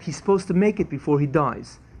 In fact, he's supposed to make it before he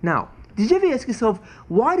dies. Now, did you ever ask yourself,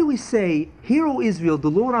 why do we say, Hear O Israel, the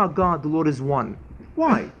Lord our God, the Lord is one?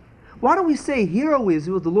 Why? Why don't we say, Hear O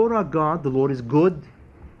Israel, the Lord our God, the Lord is good,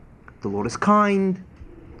 the Lord is kind,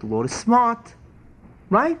 the Lord is smart,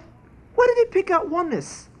 right? Why did he pick out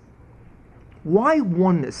oneness? Why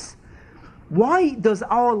oneness? Why does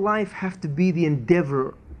our life have to be the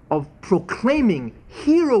endeavor of proclaiming,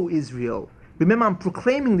 Hear O Israel? Remember, I'm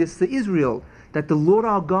proclaiming this to Israel, that the Lord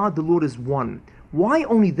our God, the Lord is one. Why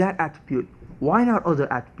only that attribute? Why not other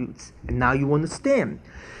attributes? And now you understand.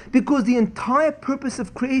 Because the entire purpose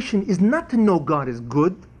of creation is not to know God is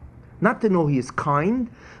good, not to know He is kind.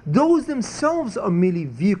 Those themselves are merely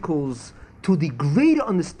vehicles to the greater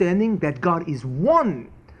understanding that God is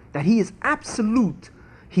one, that He is absolute.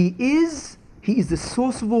 He is the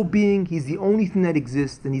source of all being, He's the only thing that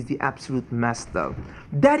exists, and He's the absolute master.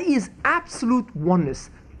 That is absolute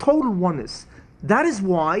oneness, total oneness. That is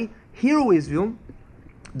why, hear, O Israel,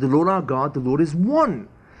 the Lord our God, the Lord is one.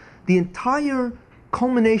 The entire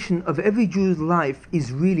culmination of every Jew's life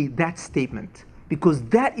is really that statement, because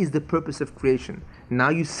that is the purpose of creation. Now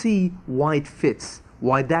you see why it fits,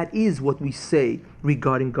 why that is what we say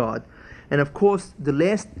regarding God. And of course, the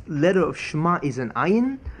last letter of Shema is an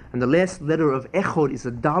ayin, and the last letter of Echod is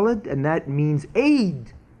a dalad, and that means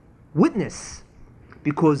aid, witness,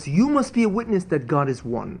 because you must be a witness that God is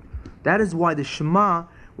one. That is why the Shema,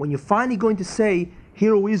 when you're finally going to say,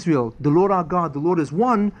 "Hear, O Israel, the Lord our God, the Lord is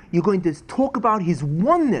one," you're going to talk about His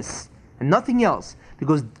oneness and nothing else,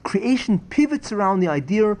 because creation pivots around the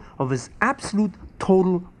idea of His absolute,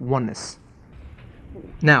 total oneness.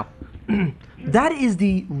 Now, that is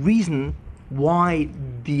the reason why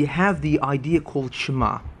we have the idea called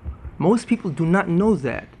Shema. Most people do not know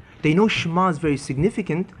that. They know Shema is very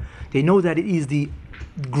significant. They know that it is the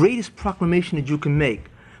greatest proclamation that you can make.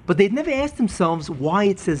 But they've never asked themselves why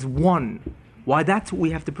it says one, why that's what we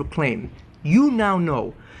have to proclaim. You now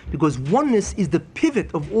know, because oneness is the pivot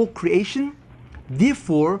of all creation.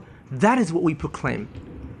 Therefore, that is what we proclaim.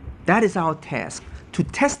 That is our task, to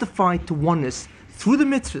testify to oneness through the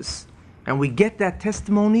mitzvahs. And we get that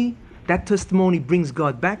testimony. That testimony brings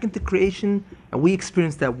God back into creation, and we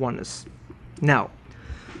experience that oneness. Now,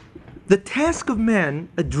 the task of man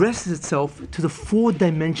addresses itself to the 4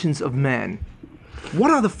 dimensions of man.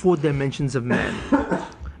 What are the 4 dimensions of man?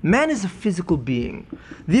 Man is a physical being.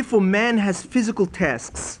 Therefore, man has physical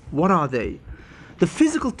tasks. What are they? The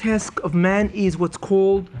physical task of man is what's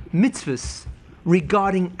called mitzvahs,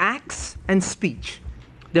 regarding acts and speech.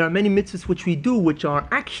 There are many mitzvahs which we do which are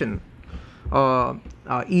action.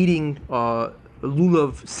 Eating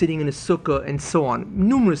lulav, sitting in a sukkah, and so on.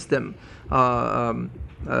 Numerous them.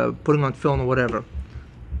 Putting on film or whatever.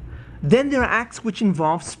 Then there are acts which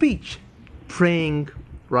involve speech. Praying,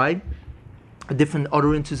 right? Different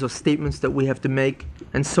utterances or statements that we have to make,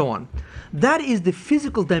 and so on. That is the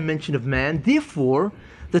physical dimension of man. Therefore,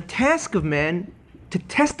 the task of man to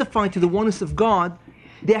testify to the oneness of God,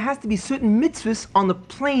 there has to be certain mitzvahs on the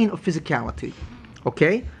plane of physicality.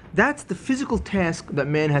 Okay? That's the physical task that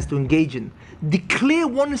man has to engage in. Declare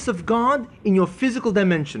oneness of God in your physical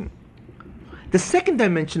dimension. The second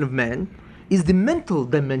dimension of man is the mental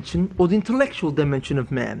dimension or the intellectual dimension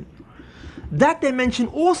of man. That dimension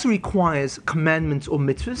also requires commandments or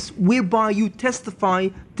mitzvahs, whereby you testify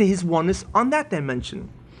to His oneness on that dimension.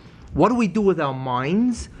 What do we do with our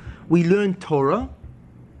minds? We learn Torah,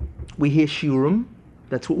 we hear shiurim,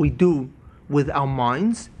 that's what we do with our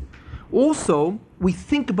minds. Also, we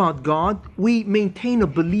think about God, we maintain a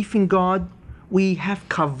belief in God, we have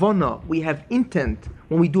kavanah, we have intent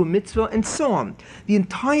when we do a mitzvah, and so on. The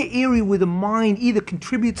entire area where the mind either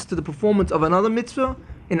contributes to the performance of another mitzvah,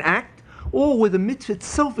 an act, or where the mitzvah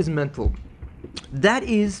itself is mental. That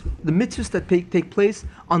is the mitzvahs that take place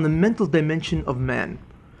on the mental dimension of man.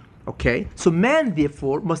 Okay? So man,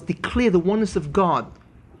 therefore, must declare the oneness of God,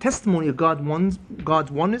 testimony of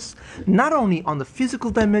God's oneness, not only on the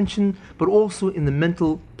physical dimension, but also in the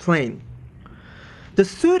mental plane. The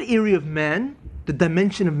third area of man, the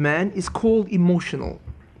dimension of man, is called emotional.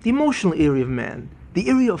 The emotional area of man, the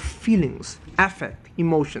area of feelings, affect,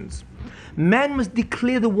 emotions. Man must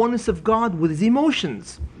declare the oneness of God with his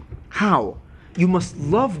emotions. How? You must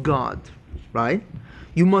love God, right?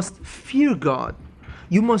 You must fear God.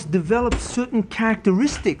 You must develop certain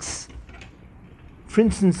characteristics. For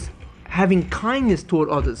instance, having kindness toward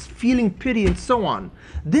others, feeling pity, and so on.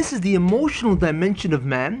 This is the emotional dimension of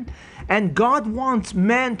man, and God wants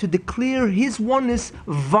man to declare His oneness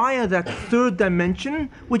via that third dimension,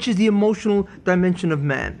 which is the emotional dimension of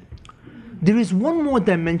man. There is one more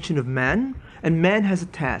dimension of man, and man has a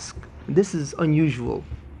task. This is unusual.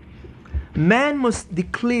 Man must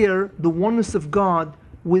declare the oneness of God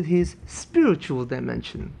with his spiritual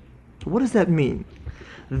dimension. What does that mean?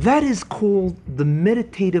 That is called the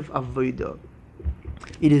meditative avodah.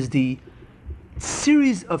 It is the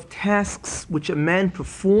series of tasks which a man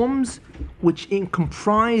performs, which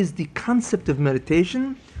comprise the concept of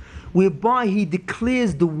meditation, whereby he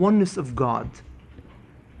declares the oneness of God.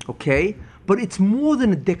 Okay? But it's more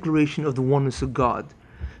than a declaration of the oneness of God.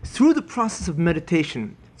 Through the process of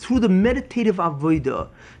meditation, through the meditative avodah,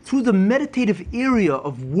 through the meditative area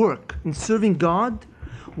of work in serving God,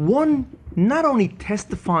 one not only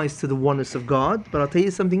testifies to the oneness of God, but I'll tell you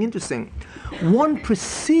something interesting. One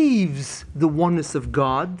perceives the oneness of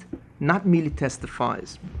God, not merely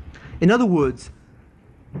testifies. In other words,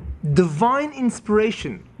 divine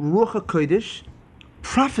inspiration, Ruach HaKodesh,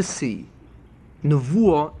 prophecy,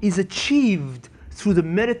 Nevuah, is achieved through the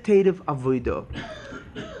meditative avodah.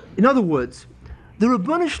 In other words, the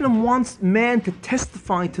Ribbono Shel Olam wants man to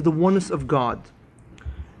testify to the oneness of God.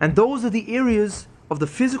 And those are the areas of the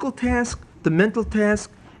physical task, the mental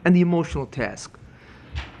task, and the emotional task.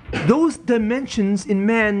 Those dimensions in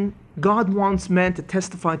man, God wants man to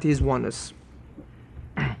testify to his oneness.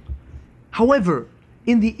 However,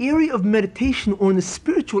 in the area of meditation or in the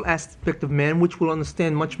spiritual aspect of man, which we'll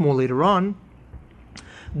understand much more later on,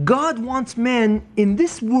 God wants man in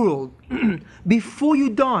this world, before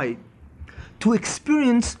you die, to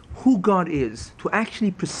experience who God is, to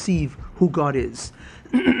actually perceive who God is.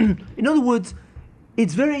 In other words,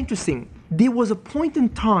 it's very interesting. There was a point in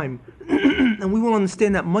time, and we will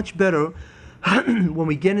understand that much better when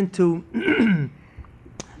we get into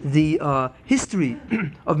the history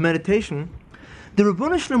of meditation. The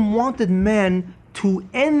Ribbono Shel Olam wanted man to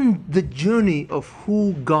end the journey of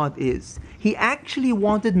who God is. He actually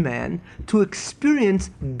wanted man to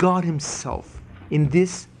experience God himself in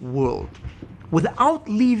this world without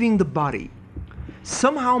leaving the body.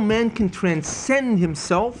 Somehow man can transcend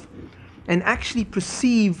himself and actually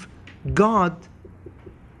perceive God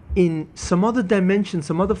in some other dimension,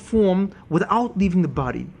 some other form, without leaving the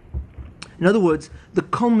body. In other words, the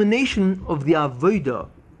culmination of the avodah,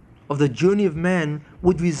 of the journey of man,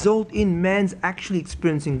 would result in man's actually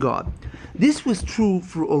experiencing God. This was true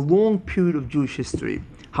for a long period of Jewish history.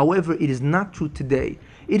 However, it is not true today.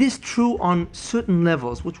 It is true on certain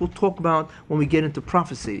levels, which we'll talk about when we get into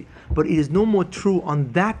prophecy, but it is no more true on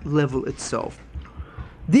that level itself.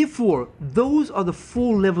 Therefore, those are the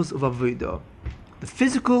four levels of avodah: the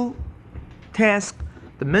physical task,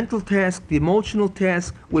 the mental task, the emotional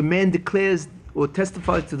task, where man declares or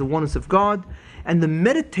testifies to the oneness of God, and the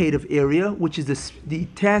meditative area, which is the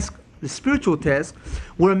task, the spiritual task,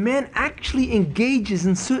 where a man actually engages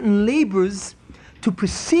in certain labors to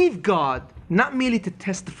perceive God, not merely to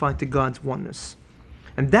testify to God's oneness.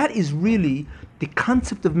 And that is really the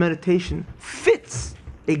concept of meditation fits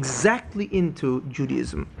exactly into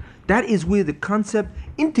Judaism. That is where the concept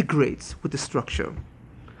integrates with the structure.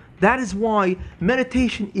 That is why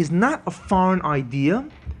meditation is not a foreign idea.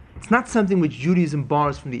 It's not something which Judaism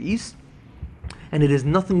borrows from the East, and it is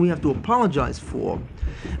nothing we have to apologize for.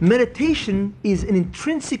 Meditation is an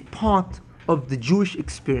intrinsic part of the Jewish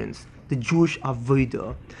experience, the Jewish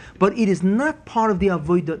avodah, but it is not part of the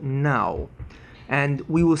avodah now. And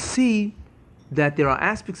we will see that there are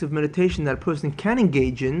aspects of meditation that a person can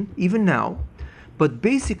engage in, even now, but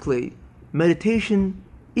basically, meditation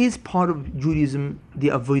is part of Judaism, the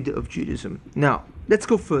avodah of Judaism. Now, let's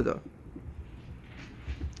go further.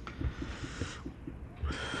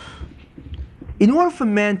 In order for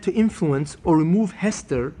man to influence or remove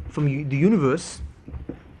Hester from the universe,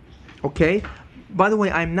 okay, by the way,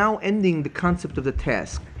 I'm now ending the concept of the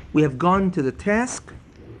task. We have gone to the task.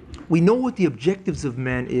 We know what the objectives of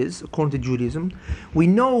man is, according to Judaism. We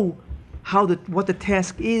know what the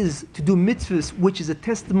task is to do mitzvahs, which is a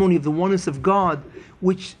testimony of the oneness of God,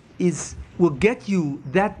 which will get you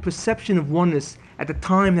that perception of oneness at the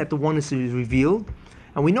time that the oneness is revealed.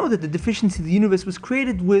 And we know that the deficiency of the universe was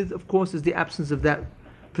created with, of course, is the absence of that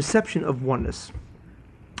perception of oneness.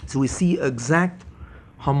 So we see an exact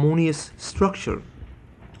harmonious structure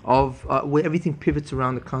of where everything pivots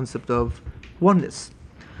around the concept of oneness.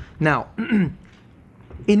 Now,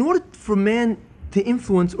 in order for man to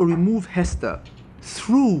influence or remove Hester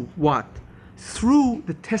through what? Through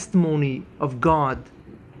the testimony of God,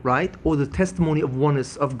 right? Or the testimony of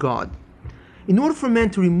oneness of God. In order for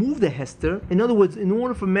man to remove the Hester, in other words, in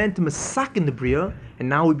order for man to masakin the Bria, and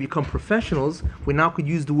now we become professionals, we now could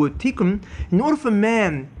use the word tikkun, in order for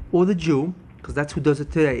man, or the Jew, because that's who does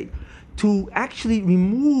it today, to actually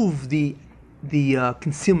remove the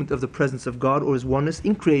concealment of the presence of God or his oneness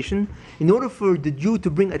in creation, in order for the Jew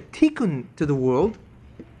to bring a tikkun to the world,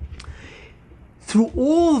 through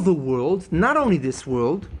all the world, not only this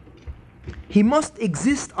world, he must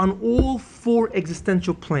exist on all four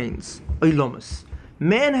existential planes, Olamus.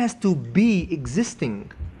 Man has to be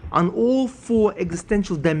existing on all four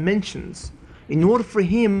existential dimensions in order for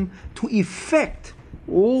him to effect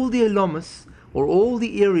all the Olamus, or all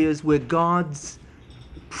the areas where God's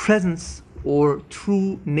presence or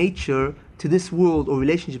true nature to this world or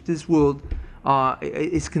relationship to this world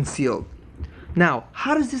is concealed. Now,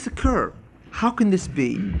 how does this occur? How can this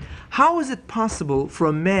be? How is it possible for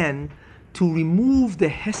a man to remove the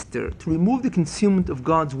Hester, to remove the concealment of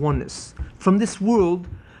God's oneness from this world?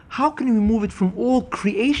 How can we remove it from all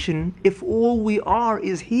creation if all we are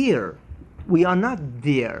is here? We are not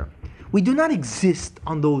there. We do not exist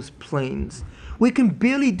on those planes. We can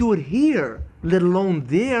barely do it here, let alone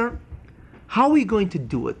there. How are we going to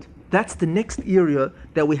do it? That's the next area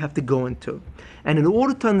that we have to go into. And in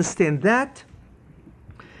order to understand that,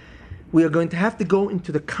 we are going to have to go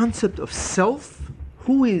into the concept of self.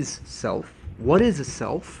 Who is self? What is a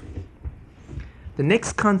self? The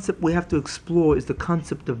next concept we have to explore is the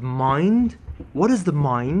concept of mind. What is the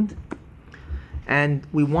mind? And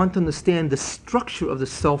we want to understand the structure of the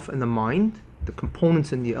self and the mind, the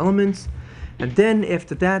components and the elements. And then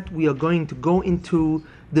after that, we are going to go into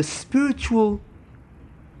the spiritual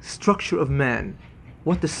structure of man,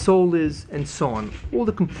 what the soul is, and so on, all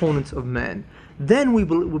the components of man. Then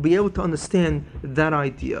we'll be able to understand that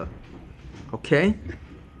idea. Okay?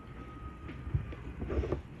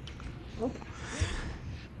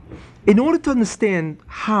 In order to understand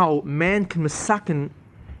how man can masakin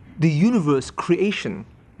the universe creation,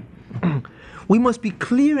 we must be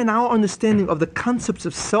clear in our understanding of the concepts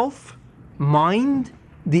of self, mind,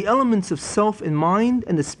 the elements of self and mind,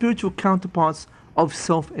 and the spiritual counterparts of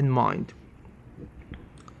self and mind.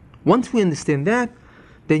 Once we understand that,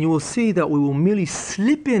 then you will see that we will merely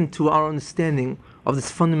slip into our understanding of this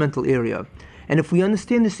fundamental area. And if we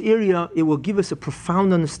understand this area, it will give us a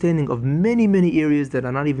profound understanding of many, many areas that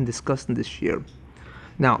are not even discussed in this year.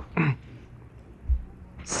 Now,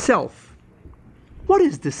 self. What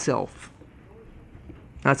is the self?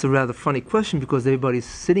 That's a rather funny question because everybody's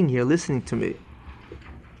sitting here listening to me.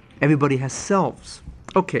 Everybody has selves.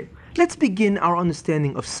 Okay, let's begin our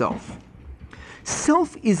understanding of self.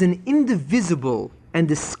 Self is an indivisible and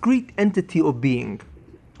discrete entity or being.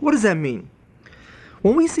 What does that mean?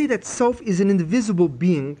 When we say that self is an indivisible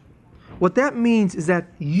being, what that means is that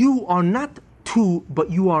you are not two, but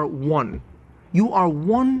you are one. You are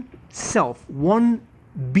one self, one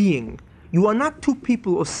being. You are not two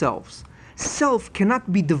people or selves. Self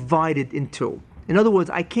cannot be divided in two. In other words,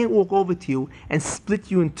 I can't walk over to you and split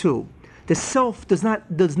you in two. The self does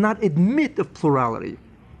not admit of plurality.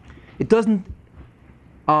 It doesn't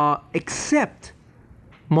accept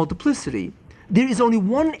multiplicity. There is only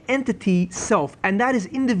one entity, self, and that is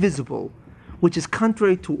indivisible, which is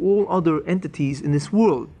contrary to all other entities in this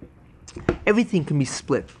world. Everything can be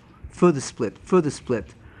split, further split, further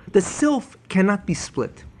split. The self cannot be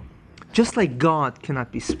split. Just like God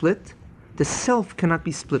cannot be split, the self cannot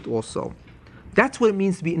be split also. That's what it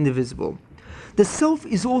means to be indivisible. The self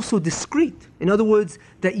is also discrete. In other words,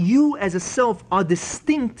 that you as a self are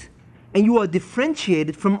distinct and you are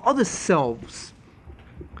differentiated from other selves.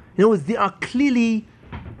 In other words, there are clearly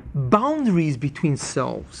boundaries between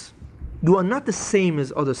selves. You are not the same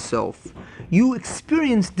as other self. You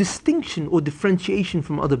experience distinction or differentiation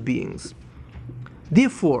from other beings.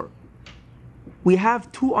 Therefore, we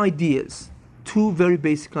have two ideas, two very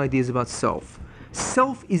basic ideas about self.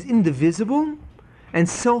 Self is indivisible and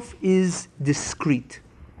self is discrete.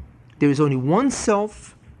 There is only one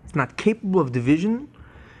self, it's not capable of division,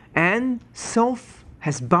 and self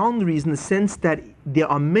has boundaries in the sense that there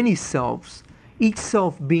are many selves, each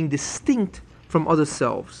self being distinct from other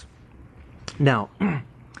selves. Now,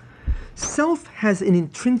 self has an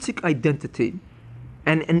intrinsic identity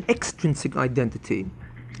and an extrinsic identity.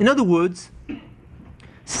 In other words,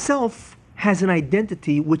 self has an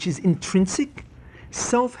identity which is intrinsic,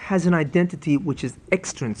 self has an identity which is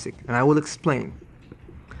extrinsic, and I will explain.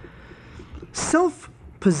 Self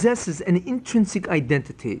possesses an intrinsic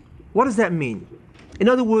identity. What does that mean? In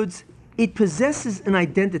other words, it possesses an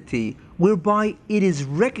identity whereby it is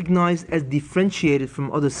recognized as differentiated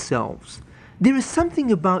from other selves. There is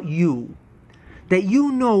something about you that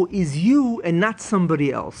you know is you and not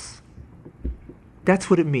somebody else. That's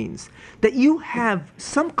what it means. That you have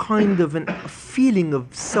some kind of a feeling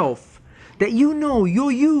of self, that you know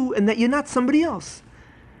you're you and that you're not somebody else.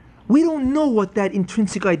 We don't know what that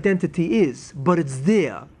intrinsic identity is, but it's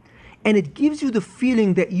there. And it gives you the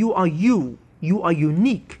feeling that you are you. You are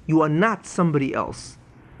unique. You are not somebody else.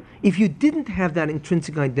 If you didn't have that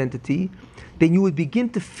intrinsic identity, then you would begin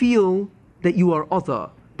to feel that you are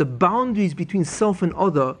other. The boundaries between self and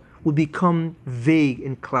other would become vague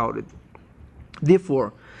and clouded.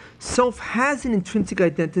 Therefore, self has an intrinsic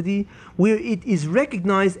identity where it is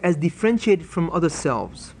recognized as differentiated from other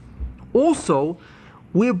selves. Also,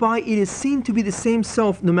 whereby it is seen to be the same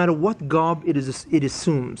self no matter what garb it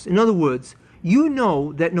assumes. In other words, you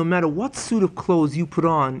know that no matter what suit of clothes you put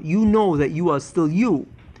on, you know that you are still you.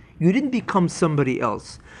 You didn't become somebody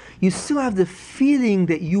else. You still have the feeling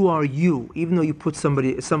that you are you, even though you put some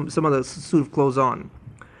other suit of clothes on.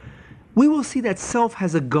 We will see that self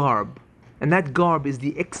has a garb, and that garb is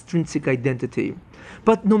the extrinsic identity.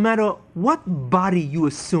 But no matter what body you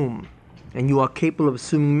assume, and you are capable of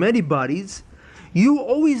assuming many bodies, you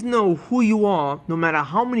always know who you are no matter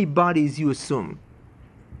how many bodies you assume.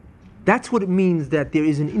 That's what it means that there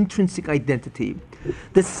is an intrinsic identity.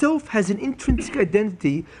 The self has an intrinsic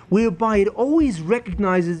identity whereby it always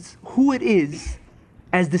recognizes who it is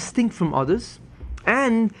as distinct from others,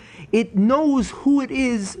 and it knows who it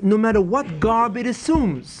is no matter what garb it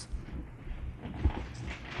assumes.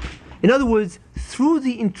 In other words, through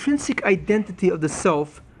the intrinsic identity of the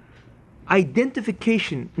self,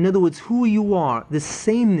 identification, in other words, who you are, the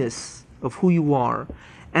sameness of who you are,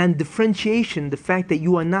 and differentiation, the fact that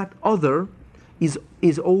you are not other, is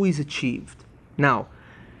always achieved. Now,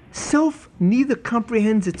 self neither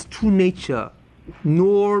comprehends its true nature,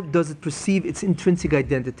 nor does it perceive its intrinsic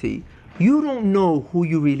identity. You don't know who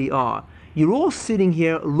you really are. You're all sitting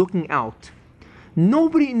here looking out.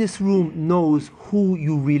 Nobody in this room knows who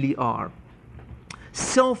you really are.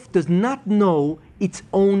 Self does not know its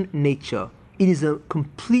own nature. It is a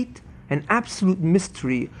complete and absolute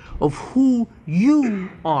mystery of who you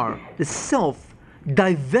are, the self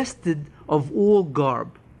divested of all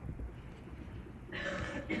garb.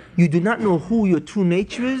 You do not know who your true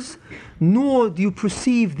nature is, nor do you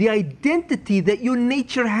perceive the identity that your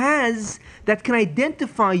nature has that can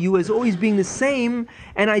identify you as always being the same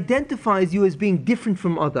and identifies you as being different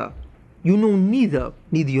from other. You know neither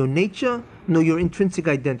your nature nor your intrinsic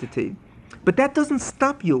identity. But that doesn't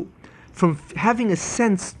stop you from having a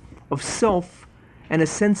sense of self and a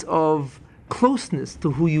sense of closeness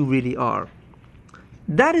to who you really are.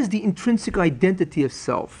 That is the intrinsic identity of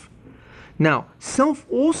self. Now, self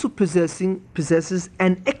also possesses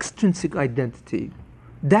an extrinsic identity.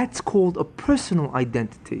 That's called a personal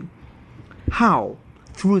identity. How?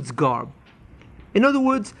 Through its garb. In other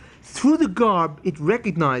words, through the garb, it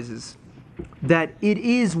recognizes that it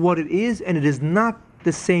is what it is and it is not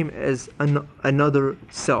the same as another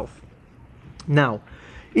self. Now,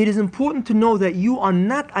 it is important to know that you are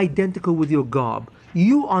not identical with your garb.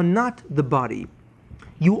 You are not the body.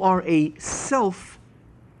 You are a self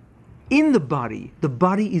in the body. The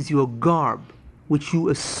body is your garb, which you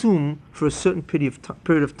assume for a certain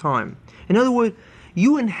period of time. In other words,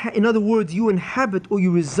 you inhabit or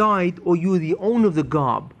you reside or you are the owner of the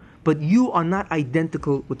garb, but you are not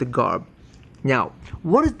identical with the garb. Now,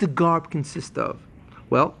 what does the garb consist of?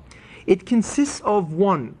 Well, it consists of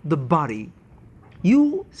one, the body.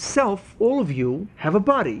 You, self, all of you, have a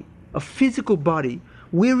body, a physical body,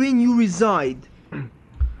 wherein you reside.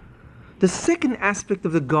 The second aspect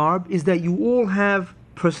of the garb is that you all have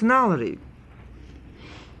personality.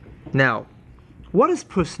 Now, what is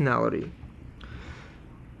personality?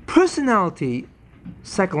 Personality,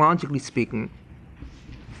 psychologically speaking,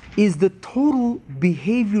 is the total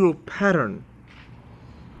behavioral pattern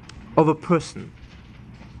of a person.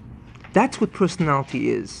 That's what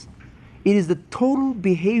personality is. It is the total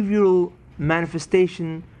behavioral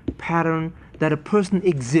manifestation pattern that a person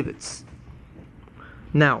exhibits.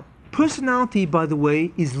 Now, personality, by the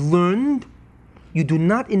way, is learned. You do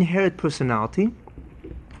not inherit personality.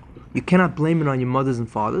 You cannot blame it on your mothers and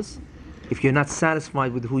fathers if you're not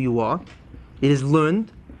satisfied with who you are. It is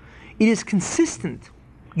learned. It is consistent.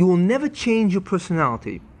 You will never change your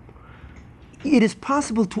personality. It is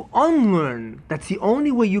possible to unlearn. That's the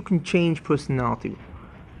only way you can change personality.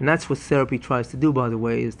 And that's what therapy tries to do, by the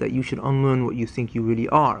way, is that you should unlearn what you think you really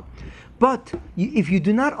are. But if you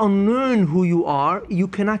do not unlearn who you are, you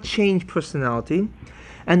cannot change personality.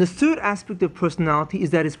 And the third aspect of personality is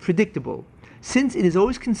that it's predictable. Since it is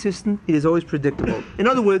always consistent, it is always predictable. In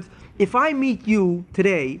other words, if I meet you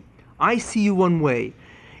today, I see you one way.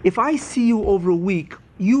 If I see you over a week,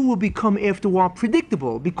 you will become, after a while,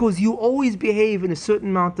 predictable because you always behave in a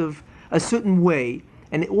certain way.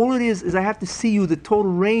 And all it is I have to see you, the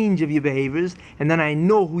total range of your behaviors, and then I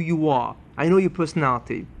know who you are. I know your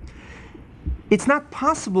personality. It's not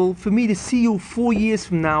possible for me to see you 4 years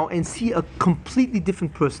from now and see a completely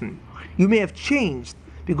different person. You may have changed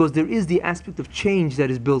because there is the aspect of change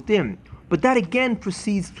that is built in. But that again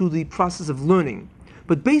proceeds through the process of learning.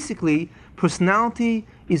 But basically, personality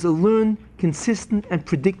is a learned, consistent, and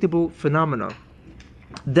predictable phenomena.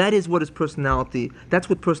 That is what is personality. That's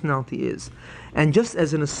what personality is. And just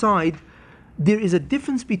as an aside, there is a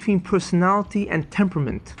difference between personality and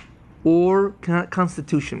temperament or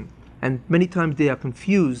constitution. And many times they are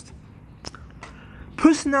confused.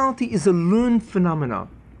 Personality is a learned phenomena.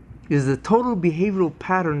 is the total behavioral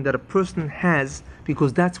pattern that a person has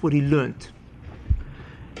because that's what he learned.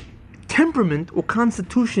 Temperament or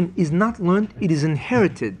constitution is not learned, it is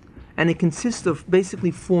inherited, and it consists of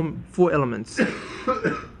basically four elements.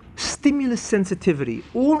 Stimulus sensitivity.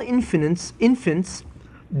 All infants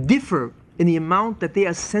differ in the amount that they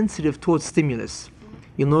are sensitive towards stimulus.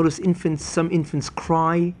 You'll notice some infants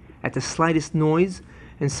cry at the slightest noise,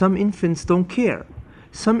 and some infants don't care.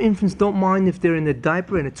 Some infants don't mind if they're in a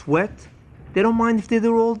diaper and it's wet. They don't mind if they're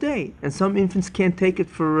there all day. And some infants can't take it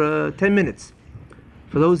for 10 minutes.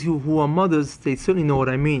 For those of you who are mothers, they certainly know what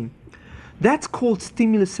I mean. That's called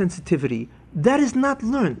stimulus sensitivity. That is not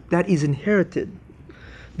learned, that is inherited.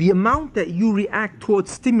 The amount that you react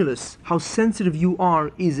towards stimulus, how sensitive you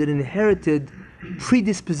are, is an inherited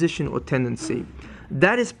predisposition or tendency.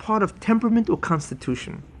 That is part of temperament or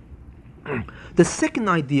constitution. The second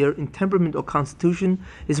idea in temperament or constitution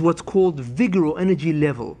is what's called vigor or energy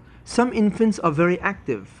level. Some infants are very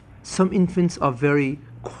active. Some infants are very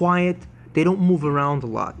quiet. They don't move around a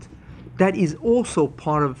lot. That is also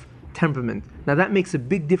part of temperament. Now that makes a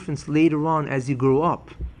big difference later on as you grow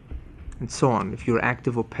up and so on, if you're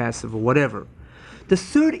active or passive or whatever. The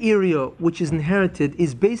third area which is inherited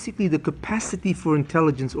is basically the capacity for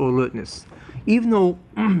intelligence or alertness. Even though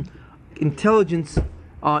intelligence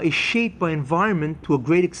is shaped by environment to a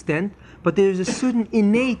great extent, but there is a certain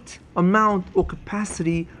innate amount or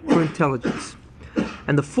capacity for intelligence.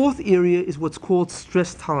 And the fourth area is what's called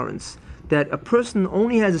stress tolerance, that a person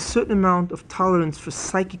only has a certain amount of tolerance for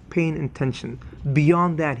psychic pain and tension.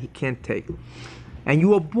 Beyond that, he can't take. And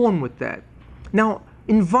you are born with that. Now,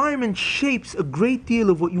 environment shapes a great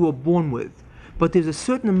deal of what you are born with, but there's a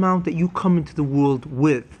certain amount that you come into the world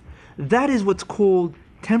with. That is what's called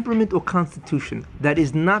temperament or constitution. That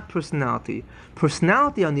is not personality.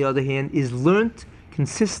 Personality, on the other hand, is learnt,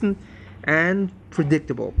 consistent, and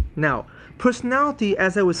predictable. Now, personality,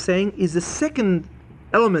 as I was saying, is the second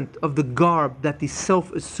element of the garb that the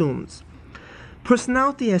self assumes.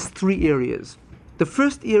 Personality has three areas. The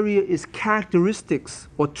first area is characteristics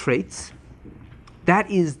or traits.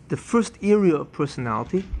 That is the first area of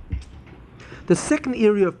personality. The second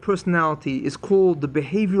area of personality is called the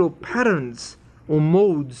behavioral patterns or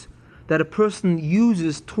modes that a person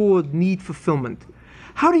uses toward need fulfillment.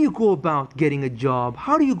 How do you go about getting a job?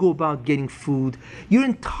 How do you go about getting food? Your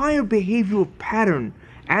entire behavioral pattern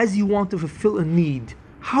as you want to fulfill a need,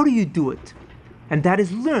 how do you do it? And that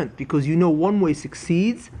is learned because you know one way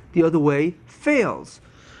succeeds, the other way fails.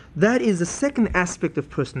 That is the second aspect of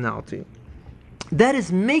personality. That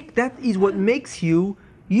is what makes you,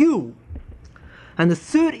 you. And the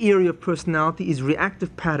third area of personality is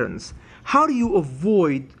reactive patterns. How do you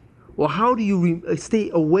avoid or how do you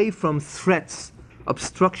stay away from threats,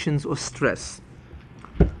 obstructions, or stress?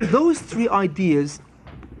 Those three ideas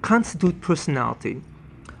constitute personality.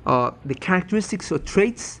 The characteristics or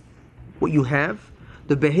traits, what you have,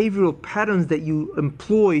 the behavioral patterns that you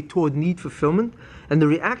employ toward need fulfillment, and the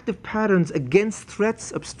reactive patterns against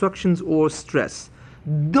threats, obstructions, or stress.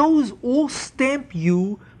 Those all stamp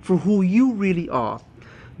you for who you really are.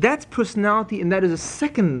 That's personality, and that is a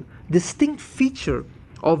second distinct feature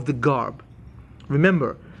of the garb.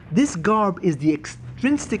 Remember, this garb is the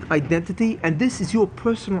extrinsic identity, and this is your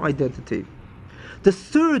personal identity. The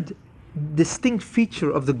third distinct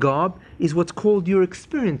feature of the garb is what's called your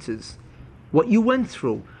experiences, what you went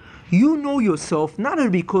through. You know yourself not only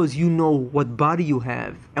because you know what body you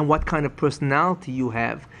have and what kind of personality you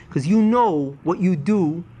have, because you know what you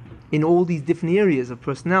do in all these different areas of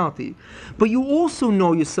personality, but you also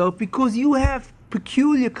know yourself because you have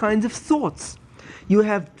peculiar kinds of thoughts. You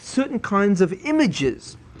have certain kinds of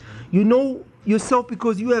images. You know yourself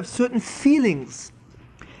because you have certain feelings.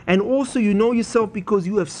 And also you know yourself because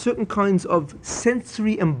you have certain kinds of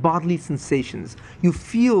sensory and bodily sensations. You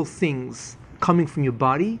feel things coming from your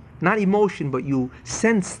body, not emotion, but you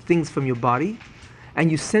sense things from your body,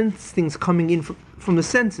 and you sense things coming in from the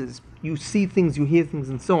senses. You see things, you hear things,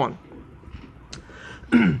 and so on.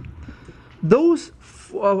 Those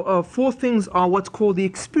four things are what's called the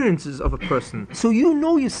experiences of a person. So you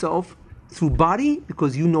know yourself through body,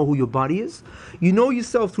 because you know who your body is. You know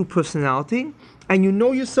yourself through personality, and you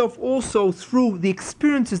know yourself also through the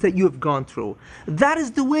experiences that you have gone through. That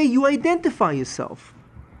is the way you identify yourself.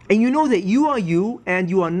 And you know that you are you, and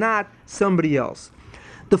you are not somebody else.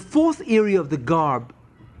 The fourth area of the garb,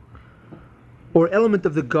 or element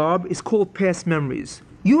of the garb, is called past memories.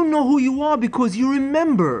 You know who you are because you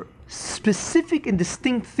remember specific and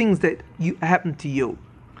distinct things that happened to you.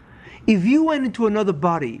 If you went into another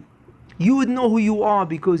body, you would know who you are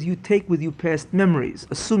because you take with you past memories,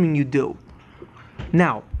 assuming you do.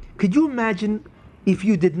 Now, could you imagine if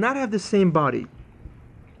you did not have the same body,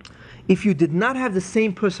 if you did not have the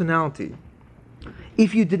same personality,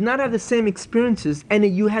 if you did not have the same experiences, and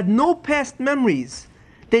you had no past memories,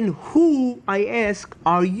 then who, I ask,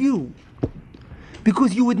 are you?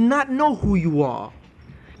 Because you would not know who you are.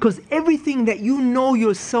 Because everything that you know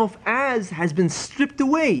yourself as has been stripped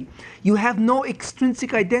away. You have no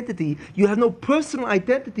extrinsic identity. You have no personal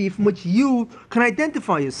identity from which you can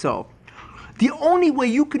identify yourself. The only way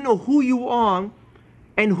you can know who you are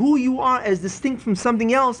and who you are as distinct from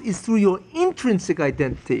something else is through your intrinsic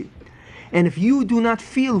identity. And if you do not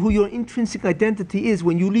feel who your intrinsic identity is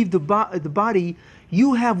when you leave the body,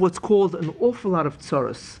 you have what's called an awful lot of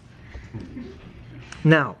tsaros.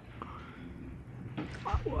 Now,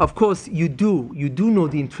 of course, you do know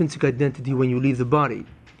the intrinsic identity when you leave the body.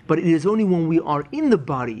 But it is only when we are in the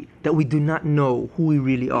body that we do not know who we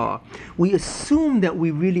really are. We assume that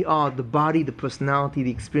we really are the body, the personality,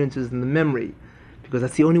 the experiences, and the memory, because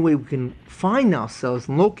that's the only way we can find ourselves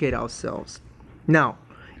and locate ourselves. Now,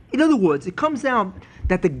 in other words, it comes out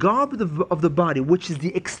that the garb of the body, which is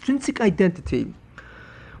the extrinsic identity,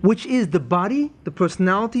 which is the body, the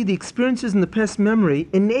personality, the experiences, and the past memory,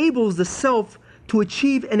 enables the self to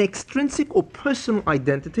achieve an extrinsic or personal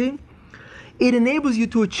identity. It enables you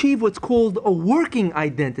to achieve what's called a working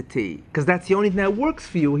identity, because that's the only thing that works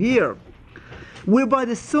for you here, whereby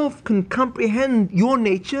the self can comprehend your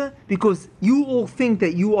nature, because you all think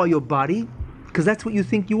that you are your body, because that's what you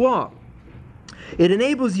think you are. It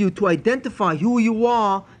enables you to identify who you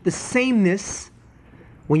are, the sameness.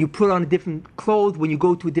 When you put on a different clothes, when you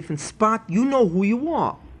go to a different spot, you know who you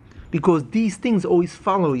are, because these things always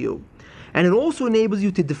follow you. And it also enables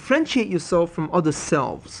you to differentiate yourself from other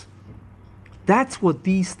selves. That's what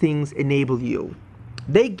these things enable you.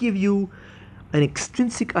 They give you an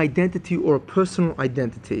extrinsic identity or a personal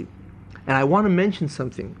identity. And I want to mention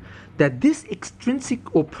something, that this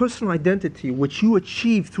extrinsic or personal identity which you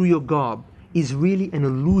achieve through your garb is really an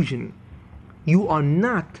illusion. You are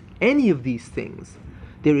not any of these things.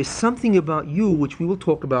 There is something about you, which we will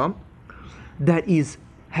talk about, that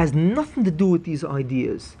has nothing to do with these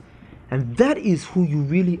ideas. And that is who you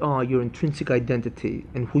really are, your intrinsic identity,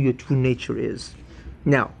 and who your true nature is.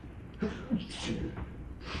 Now,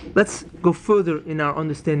 let's go further in our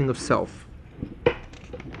understanding of self.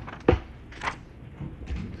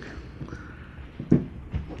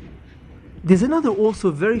 There's another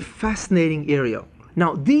also very fascinating area.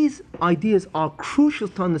 Now, these ideas are crucial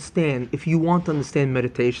to understand if you want to understand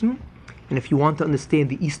meditation and if you want to understand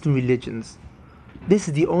the Eastern religions. This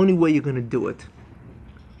is the only way you're going to do it.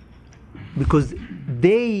 Because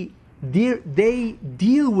they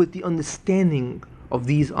deal with the understanding of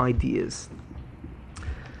these ideas.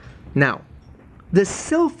 Now, the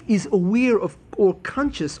self is aware of or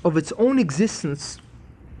conscious of its own existence.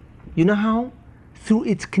 You know how? Through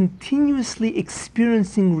its continuously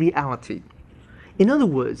experiencing reality. In other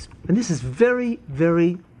words, and this is very,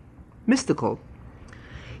 very mystical,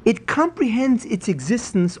 it comprehends its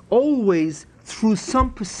existence always through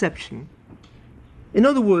some perception. In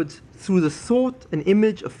other words, through the thought, an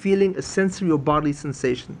image, a feeling, a sensory or bodily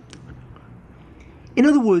sensation. In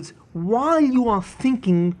other words, while you are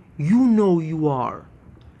thinking, you know you are.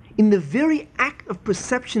 In the very act of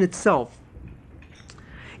perception itself.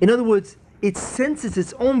 In other words, it senses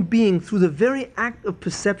its own being through the very act of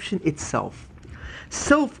perception itself.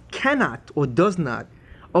 Self cannot or does not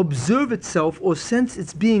observe itself or sense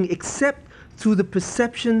its being except through the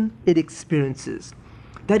perception it experiences.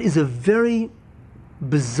 That is a very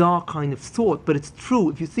bizarre kind of thought, but it's true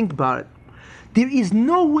if you think about it. There is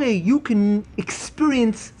no way you can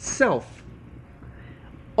experience self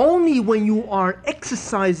only when you are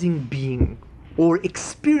exercising being or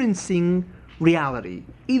experiencing reality,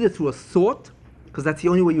 either through a thought, because that's the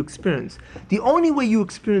only way you experience. The only way you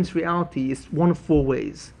experience reality is one of four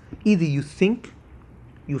ways. Either you think,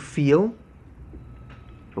 you feel,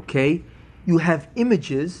 okay, you have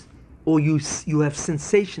images, or you have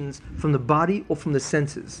sensations from the body or from the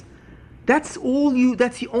senses. That's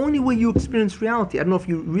the only way you experience reality. I don't know if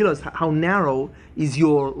you realize how narrow is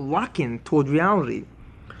your lock-in toward reality.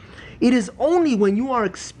 It is only when you are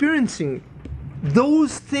experiencing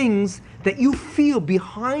those things that you feel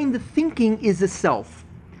behind the thinking is the self.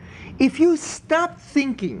 If you stop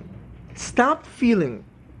thinking, stop feeling,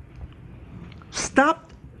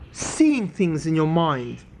 stop seeing things in your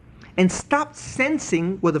mind, and stop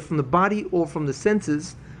sensing, whether from the body or from the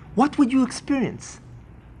senses, what would you experience?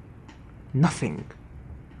 Nothing.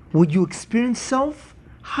 Would you experience self?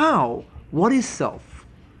 How? What is self?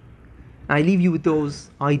 I leave you with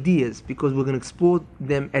those ideas because we're going to explore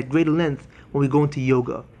them at greater length when we go into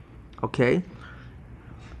yoga. Okay?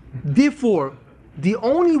 Therefore, The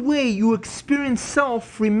only way you experience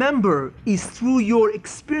self, remember, is through your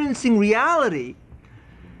experiencing reality.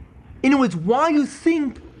 In other words, why you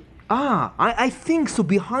think, I think, so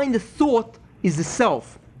behind the thought is the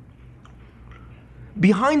self.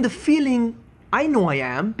 Behind the feeling, I know I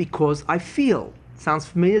am because I feel. Sounds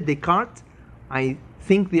familiar? Descartes? I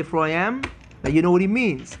think, therefore I am. Now you know what he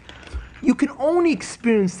means. You can only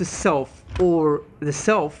experience the self or the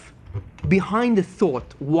self behind the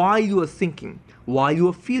thought, while you are thinking, while you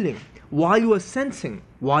are feeling, while you are sensing,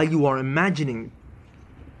 while you are imagining.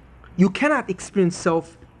 You cannot experience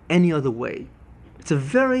self any other way. It's a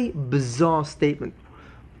very bizarre statement,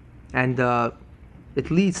 and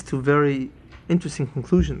it leads to very interesting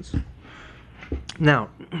conclusions. Now,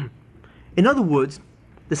 in other words,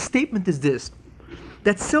 the statement is this,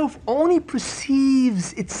 that self only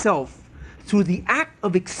perceives itself through the act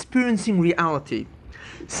of experiencing reality.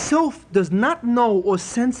 Self does not know or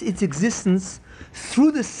sense its existence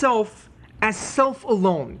through the self as self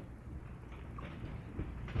alone.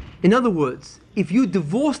 In other words, if you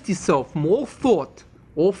divorced yourself from all thought,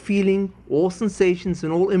 all feeling, all sensations,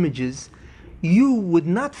 and all images, you would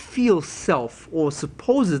not feel self, or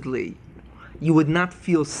supposedly, you would not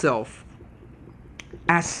feel self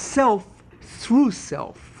as self through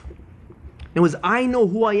self. In other words, I know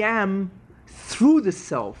who I am through the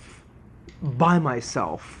self, by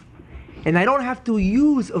myself. And I don't have to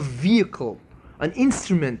use a vehicle, an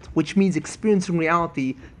instrument, which means experiencing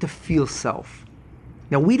reality, to feel self.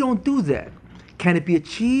 Now, we don't do that. Can it be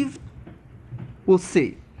achieved? We'll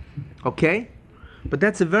see. Okay? But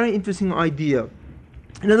that's a very interesting idea.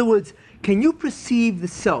 In other words, can you perceive the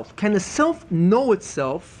self? Can the self know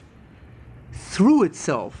itself through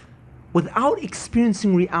itself without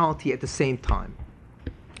experiencing reality at the same time?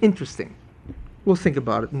 Interesting. We'll think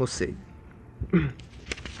about it and we'll see.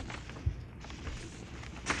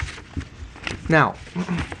 Now,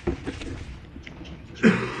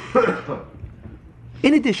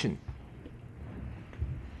 in addition,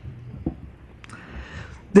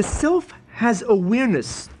 the self has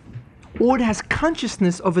awareness, or it has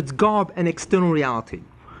consciousness of its garb and external reality.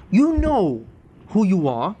 You know who you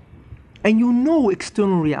are, and you know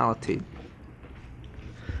external reality.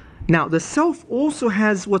 Now, the self also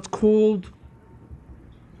has what's called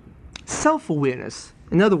self-awareness.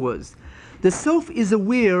 In other words, the self is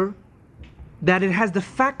aware that it has the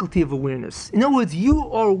faculty of awareness. In other words,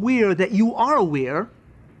 you are aware that you are aware.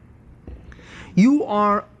 You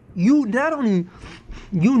not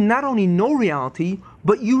only know reality,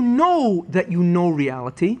 but you know that you know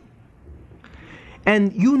reality,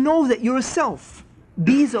 and you know that you're a self.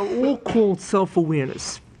 These are all called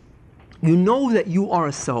self-awareness. You know that you are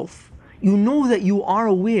a self. You know that you are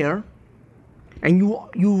aware, and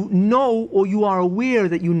you know, or you are aware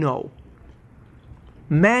that you know.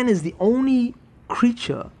 Man is the only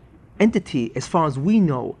creature, entity, as far as we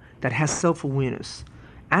know, that has self-awareness.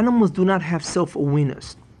 Animals do not have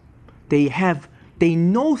self-awareness. They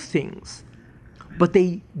know things, but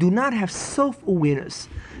they do not have self-awareness.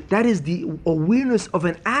 That is the awareness of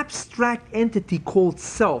an abstract entity called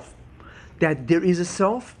self. That there is a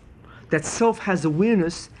self, that self has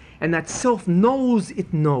awareness, and that self knows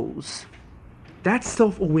it knows. That's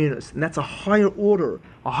self-awareness, and that's a higher order,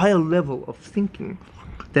 a higher level of thinking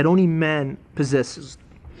that only man possesses.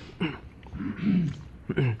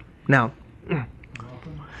 Now,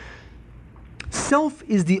 self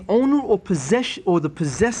is the owner or the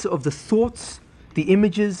possessor of the thoughts, the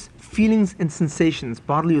images, feelings, and sensations,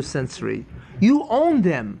 bodily or sensory. You own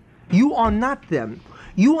them. You are not them.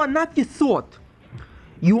 You are not your thought.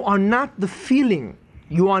 You are not the feeling.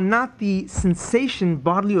 You are not the sensation,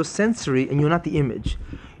 bodily or sensory, and you're not the image.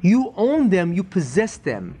 You own them, you possess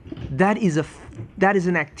them. That is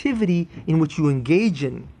an activity in which you engage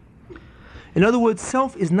in. In other words,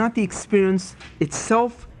 self is not the experience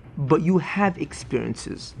itself, but you have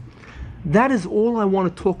experiences. That is all I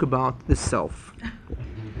want to talk about, the self.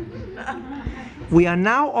 We are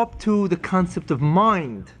now up to the concept of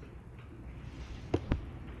mind.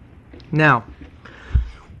 Now,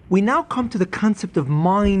 we now come to the concept of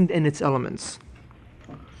mind and its elements.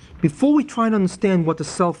 Before we try to understand what the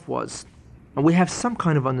self was, and we have some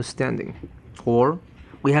kind of understanding, or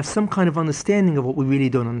we have some kind of understanding of what we really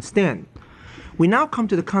don't understand, we now come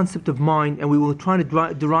to the concept of mind, and we will try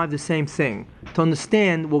to derive the same thing, to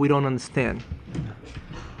understand what we don't understand.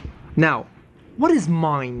 Now, what is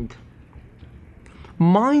mind?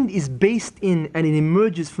 Mind is based in and it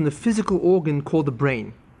emerges from the physical organ called the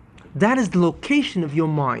brain. That is the location of your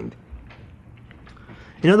mind.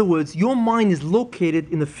 In other words, your mind is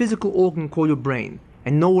located in the physical organ called your brain,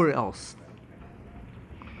 and nowhere else.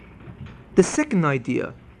 The second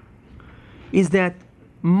idea, is that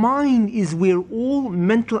mind is where all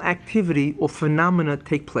mental activity or phenomena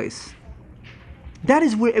take place. That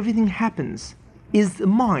is where everything happens, is the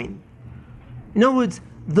mind. In other words,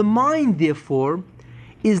 the mind, therefore,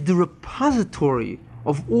 is the repository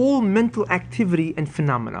of all mental activity and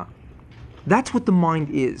phenomena. That's what the mind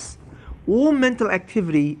is. All mental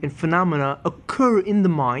activity and phenomena occur in the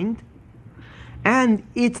mind, and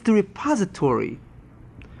it's the repository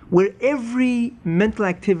where every mental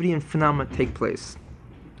activity and phenomena take place.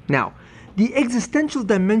 Now, the existential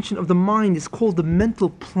dimension of the mind is called the mental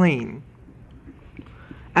plane,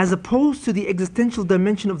 as opposed to the existential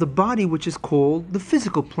dimension of the body, which is called the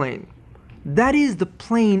physical plane. That is the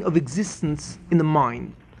plane of existence in the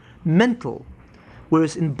mind, mental,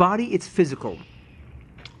 whereas in body it's physical.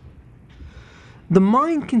 The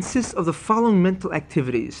mind consists of the following mental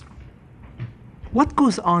activities. What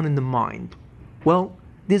goes on in the mind? Well,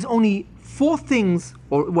 there's only 4 things,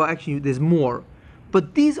 or well, actually there's more,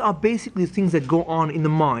 but these are basically things that go on in the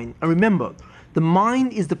mind. And remember, the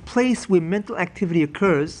mind is the place where mental activity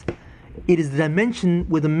occurs. It is the dimension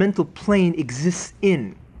where the mental plane exists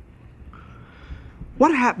in.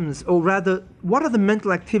 What happens, or rather, what are the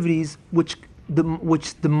mental activities which the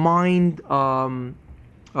mind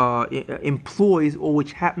employs, or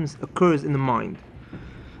which occurs in the mind?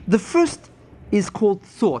 The first is called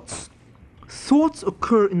thoughts. Thoughts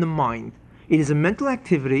occur in the mind. It is a mental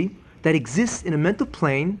activity that exists in a mental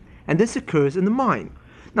plane, and this occurs in the mind.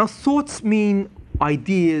 Now, thoughts mean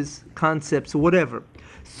ideas, concepts, or whatever.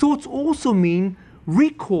 Thoughts also mean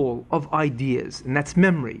recall of ideas, and that's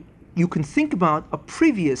memory. You can think about a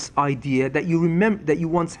previous idea that you remember, that you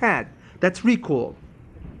once had. That's recall.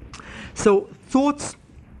 So thoughts,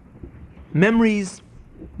 memories,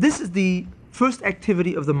 this is the first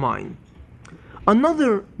activity of the mind.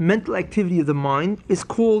 Another mental activity of the mind is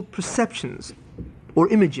called perceptions or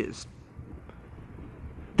images.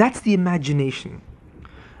 That's the imagination.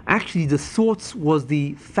 Actually, the thoughts was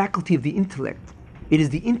the faculty of the intellect. It is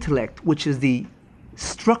the intellect which is the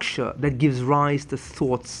structure that gives rise to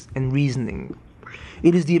thoughts and reasoning.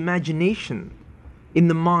 It is the imagination in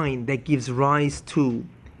the mind that gives rise to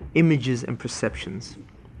images and perceptions.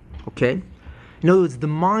 Okay? In other words, the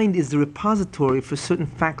mind is the repository for certain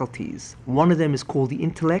faculties. One of them is called the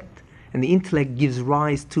intellect, and the intellect gives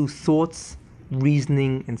rise to thoughts,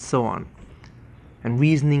 reasoning, and so on. And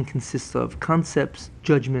reasoning consists of concepts,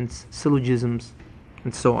 judgments, syllogisms,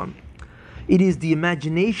 and so on. It is the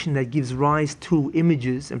imagination that gives rise to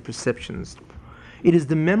images and perceptions. It is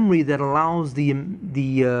the memory that allows the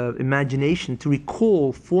imagination to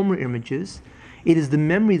recall former images. It is the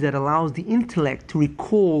memory that allows the intellect to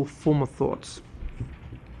recall former thoughts.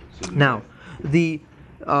 Now, the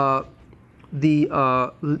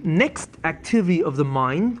next activity of the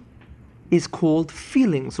mind is called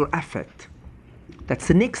feelings or affect. That's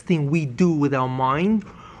the next thing we do with our mind,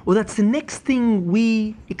 or that's the next thing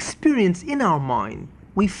we experience in our mind.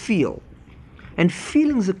 We feel. And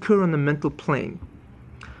feelings occur on the mental plane.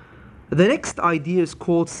 The next idea is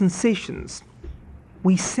called sensations.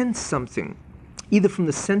 We sense something, either from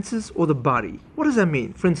the senses or the body. What does that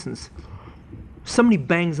mean? For instance, somebody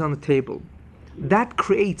bangs on the table. That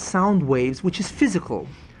creates sound waves, which is physical,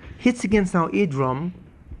 hits against our eardrum,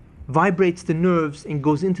 vibrates the nerves, and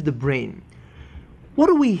goes into the brain. What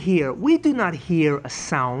do we hear? We do not hear a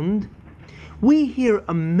sound. We hear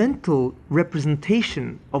a mental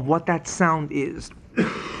representation of what that sound is.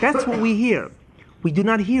 That's what we hear. We do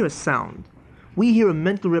not hear a sound. We hear a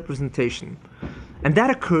mental representation. And that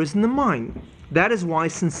occurs in the mind. That is why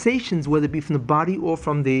sensations, whether it be from the body or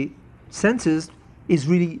from the senses, is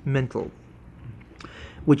really mental.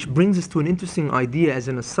 Which brings us to an interesting idea as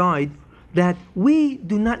an aside, that we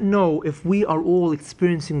do not know if we are all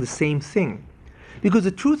experiencing the same thing. Because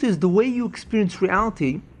the truth is, the way you experience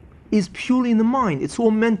reality is purely in the mind. It's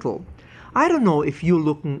all mental. I don't know if you're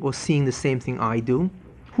looking or seeing the same thing I do.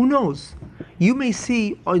 Who knows? You may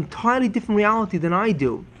see an entirely different reality than I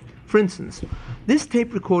do. For instance, this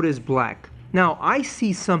tape recorder is black. Now, I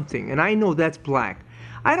see something, and I know that's black.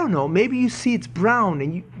 I don't know, maybe you see it's brown,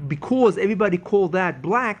 and because everybody called that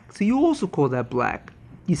black, so you also call that black.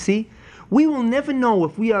 You see? We will never know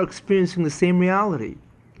if we are experiencing the same reality.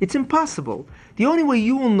 It's impossible. The only way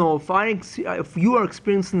you will know if you are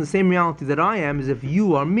experiencing the same reality that I am is if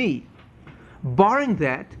you are me. Barring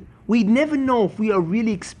that, we never know if we are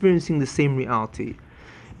really experiencing the same reality.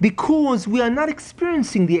 Because we are not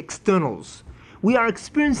experiencing the externals. We are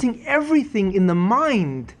experiencing everything in the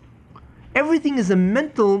mind. Everything is a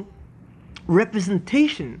mental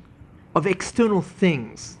representation of external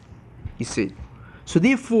things, you see. So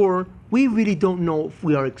therefore, we really don't know if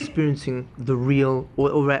we are experiencing the real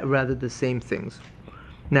or rather the same things.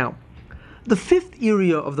 Now, the fifth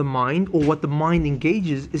area of the mind, or what the mind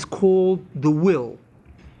engages, is called the will.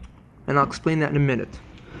 And I'll explain that in a minute.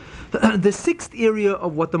 The sixth area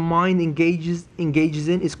of what the mind engages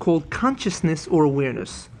in is called consciousness or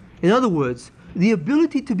awareness. In other words, the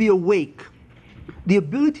ability to be awake, the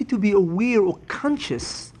ability to be aware or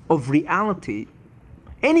conscious of reality,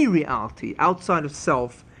 any reality outside of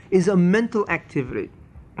self, is a mental activity.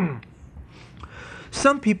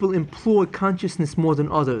 Some people employ consciousness more than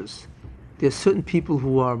others. There are certain people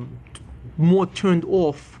who are more turned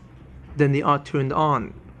off than they are turned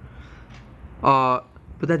on.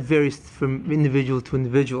 But that varies from individual to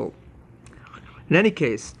individual. In any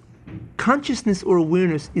case, consciousness or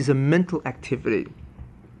awareness is a mental activity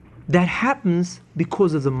that happens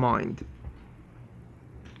because of the mind.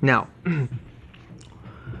 Now,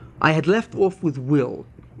 I had left off with will.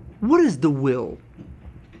 What is the will?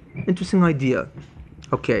 Interesting idea.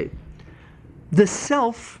 Okay. The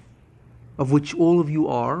self, of which all of you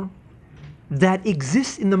are, that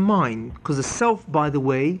exists in the mind, because the self, by the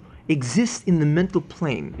way, exists in the mental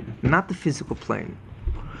plane, not the physical plane.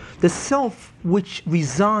 The self which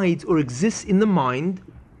resides or exists in the mind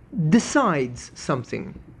decides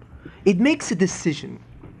something. It makes a decision.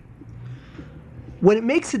 When it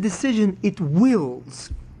makes a decision, it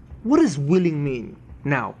wills. What does willing mean?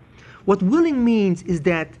 Now, what willing means is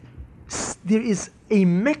that there is a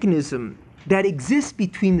mechanism that exists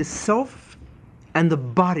between the self and the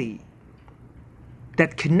body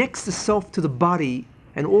that connects the self to the body,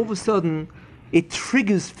 and all of a sudden it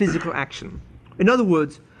triggers physical action. In other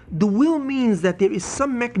words, the will means that there is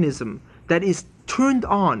some mechanism that is turned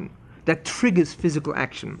on that triggers physical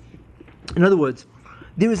action. In other words,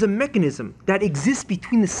 there is a mechanism that exists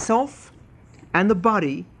between the self and the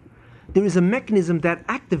body. There is a mechanism that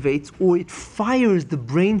activates, or it fires the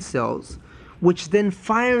brain cells, which then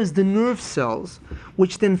fires the nerve cells,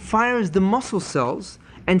 which then fires the muscle cells,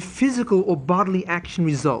 and physical or bodily action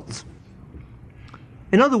results.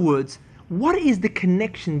 In other words, what is the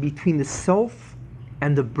connection between the self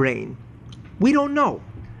and the brain? We don't know.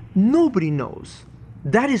 Nobody knows.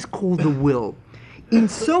 That is called the will. In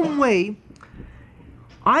some way,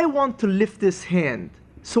 I want to lift this hand.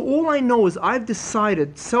 So all I know is I've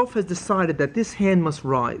decided, self has decided that this hand must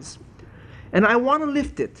rise. And I want to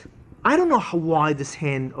lift it. I don't know why this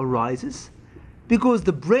hand arises, because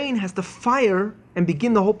the brain has to fire and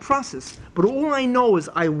begin the whole process. But all I know is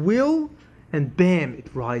I will, and bam, it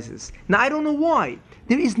rises. Now, I don't know why.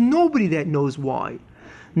 There is nobody that knows why.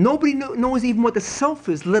 Nobody knows even what the self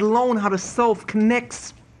is, let alone how the self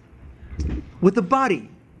connects with the body,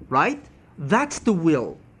 right? That's the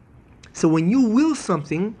will. So when you will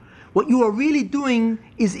something, what you are really doing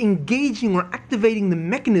is engaging or activating the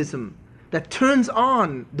mechanism that turns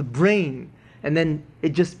on the brain, and then it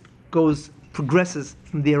just progresses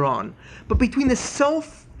from there on. But between the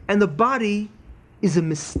self and the body is a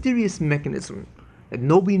mysterious mechanism that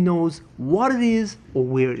nobody knows what it is or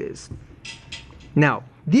where it is. Now,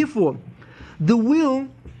 therefore, the will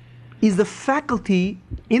is the faculty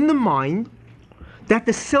in the mind that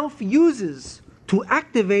the self uses to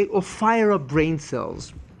activate or fire up brain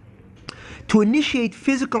cells, to initiate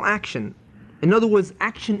physical action. In other words,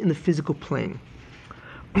 action in the physical plane.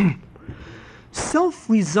 Self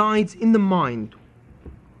resides in the mind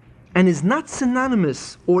and is not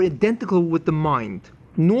synonymous or identical with the mind,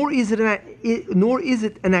 nor is it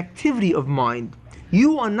an activity of mind.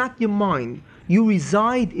 You are not your mind. You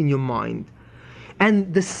reside in your mind.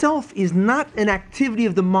 And the self is not an activity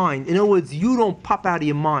of the mind. In other words, you don't pop out of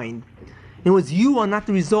your mind. In other words, you are not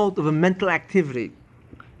the result of a mental activity,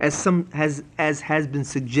 as has been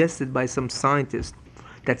suggested by some scientists,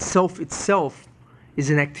 that self itself is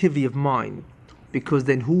an activity of mind. Because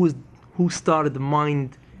then who started the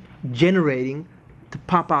mind generating to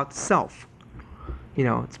pop out self? You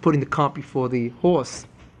know, it's putting the cart before the horse.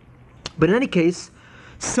 But in any case,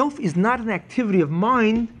 self is not an activity of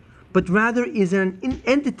mind, but rather is an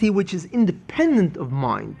entity which is independent of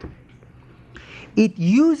mind. It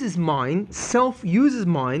uses mind, self uses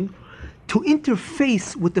mind, to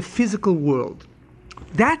interface with the physical world.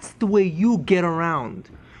 That's the way you get around.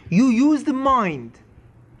 You use the mind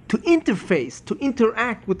to interface, to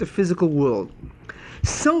interact with the physical world.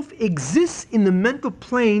 Self exists in the mental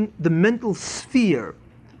plane, the mental sphere,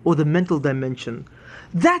 or the mental dimension.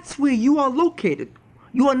 That's where you are located.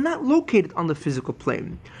 You are not located on the physical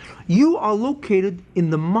plane. You are located in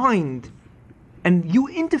the mind, and you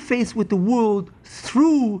interface with the world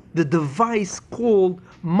through the device called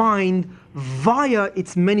mind via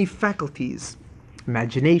its many faculties: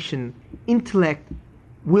 imagination, intellect,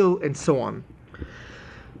 will, and so on.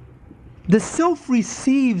 The self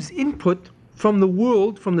receives input from the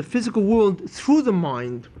world, from the physical world, through the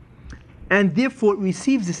mind, and therefore it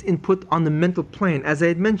receives this input on the mental plane. As I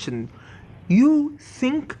had mentioned, you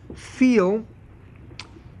think, feel,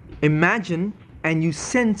 imagine, and you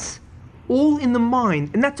sense all in the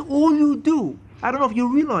mind, and that's all you do. I don't know if you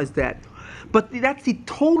realize that, but that's the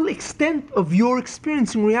total extent of your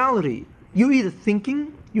experiencing reality. You're either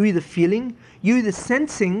thinking, you're either feeling, you're either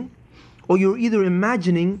sensing, or you're either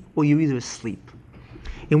imagining, or you're either asleep.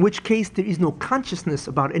 In which case there is no consciousness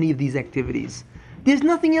about any of these activities. There's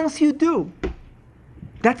nothing else you do.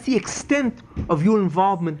 That's the extent of your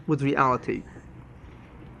involvement with reality.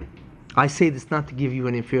 I say this not to give you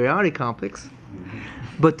an inferiority complex,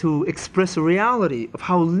 but to express a reality of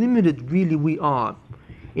how limited really we are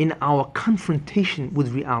in our confrontation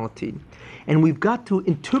with reality. And we've got to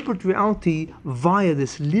interpret reality via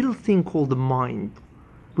this little thing called the mind.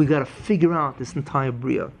 We've got to figure out this entire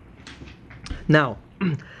bria. Now,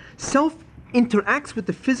 self interacts with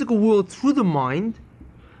the physical world through the mind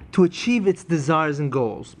to achieve its desires and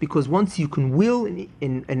goals. Because once you can will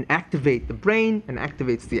and activate the brain and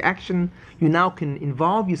activates the action, you now can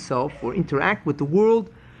involve yourself or interact with the world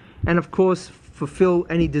and, of course, fulfill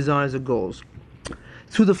any desires or goals.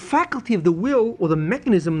 Through the faculty of the will, or the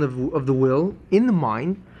mechanism of the will in the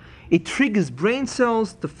mind, it triggers brain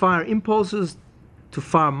cells to fire impulses, to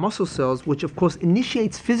fire muscle cells, which of course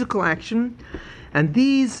initiates physical action, and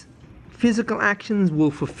these physical actions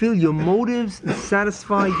will fulfill your motives and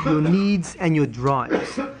satisfy your needs and your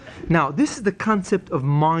drives. Now, this is the concept of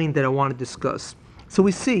mind that I want to discuss. So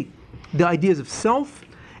we see the ideas of self,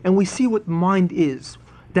 and we see what mind is.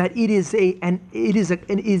 That it is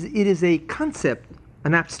a concept,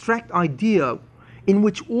 an abstract idea in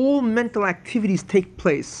which all mental activities take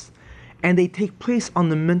place, and they take place on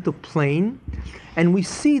the mental plane, and we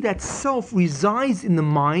see that self resides in the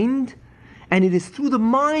mind, and it is through the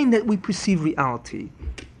mind that we perceive reality.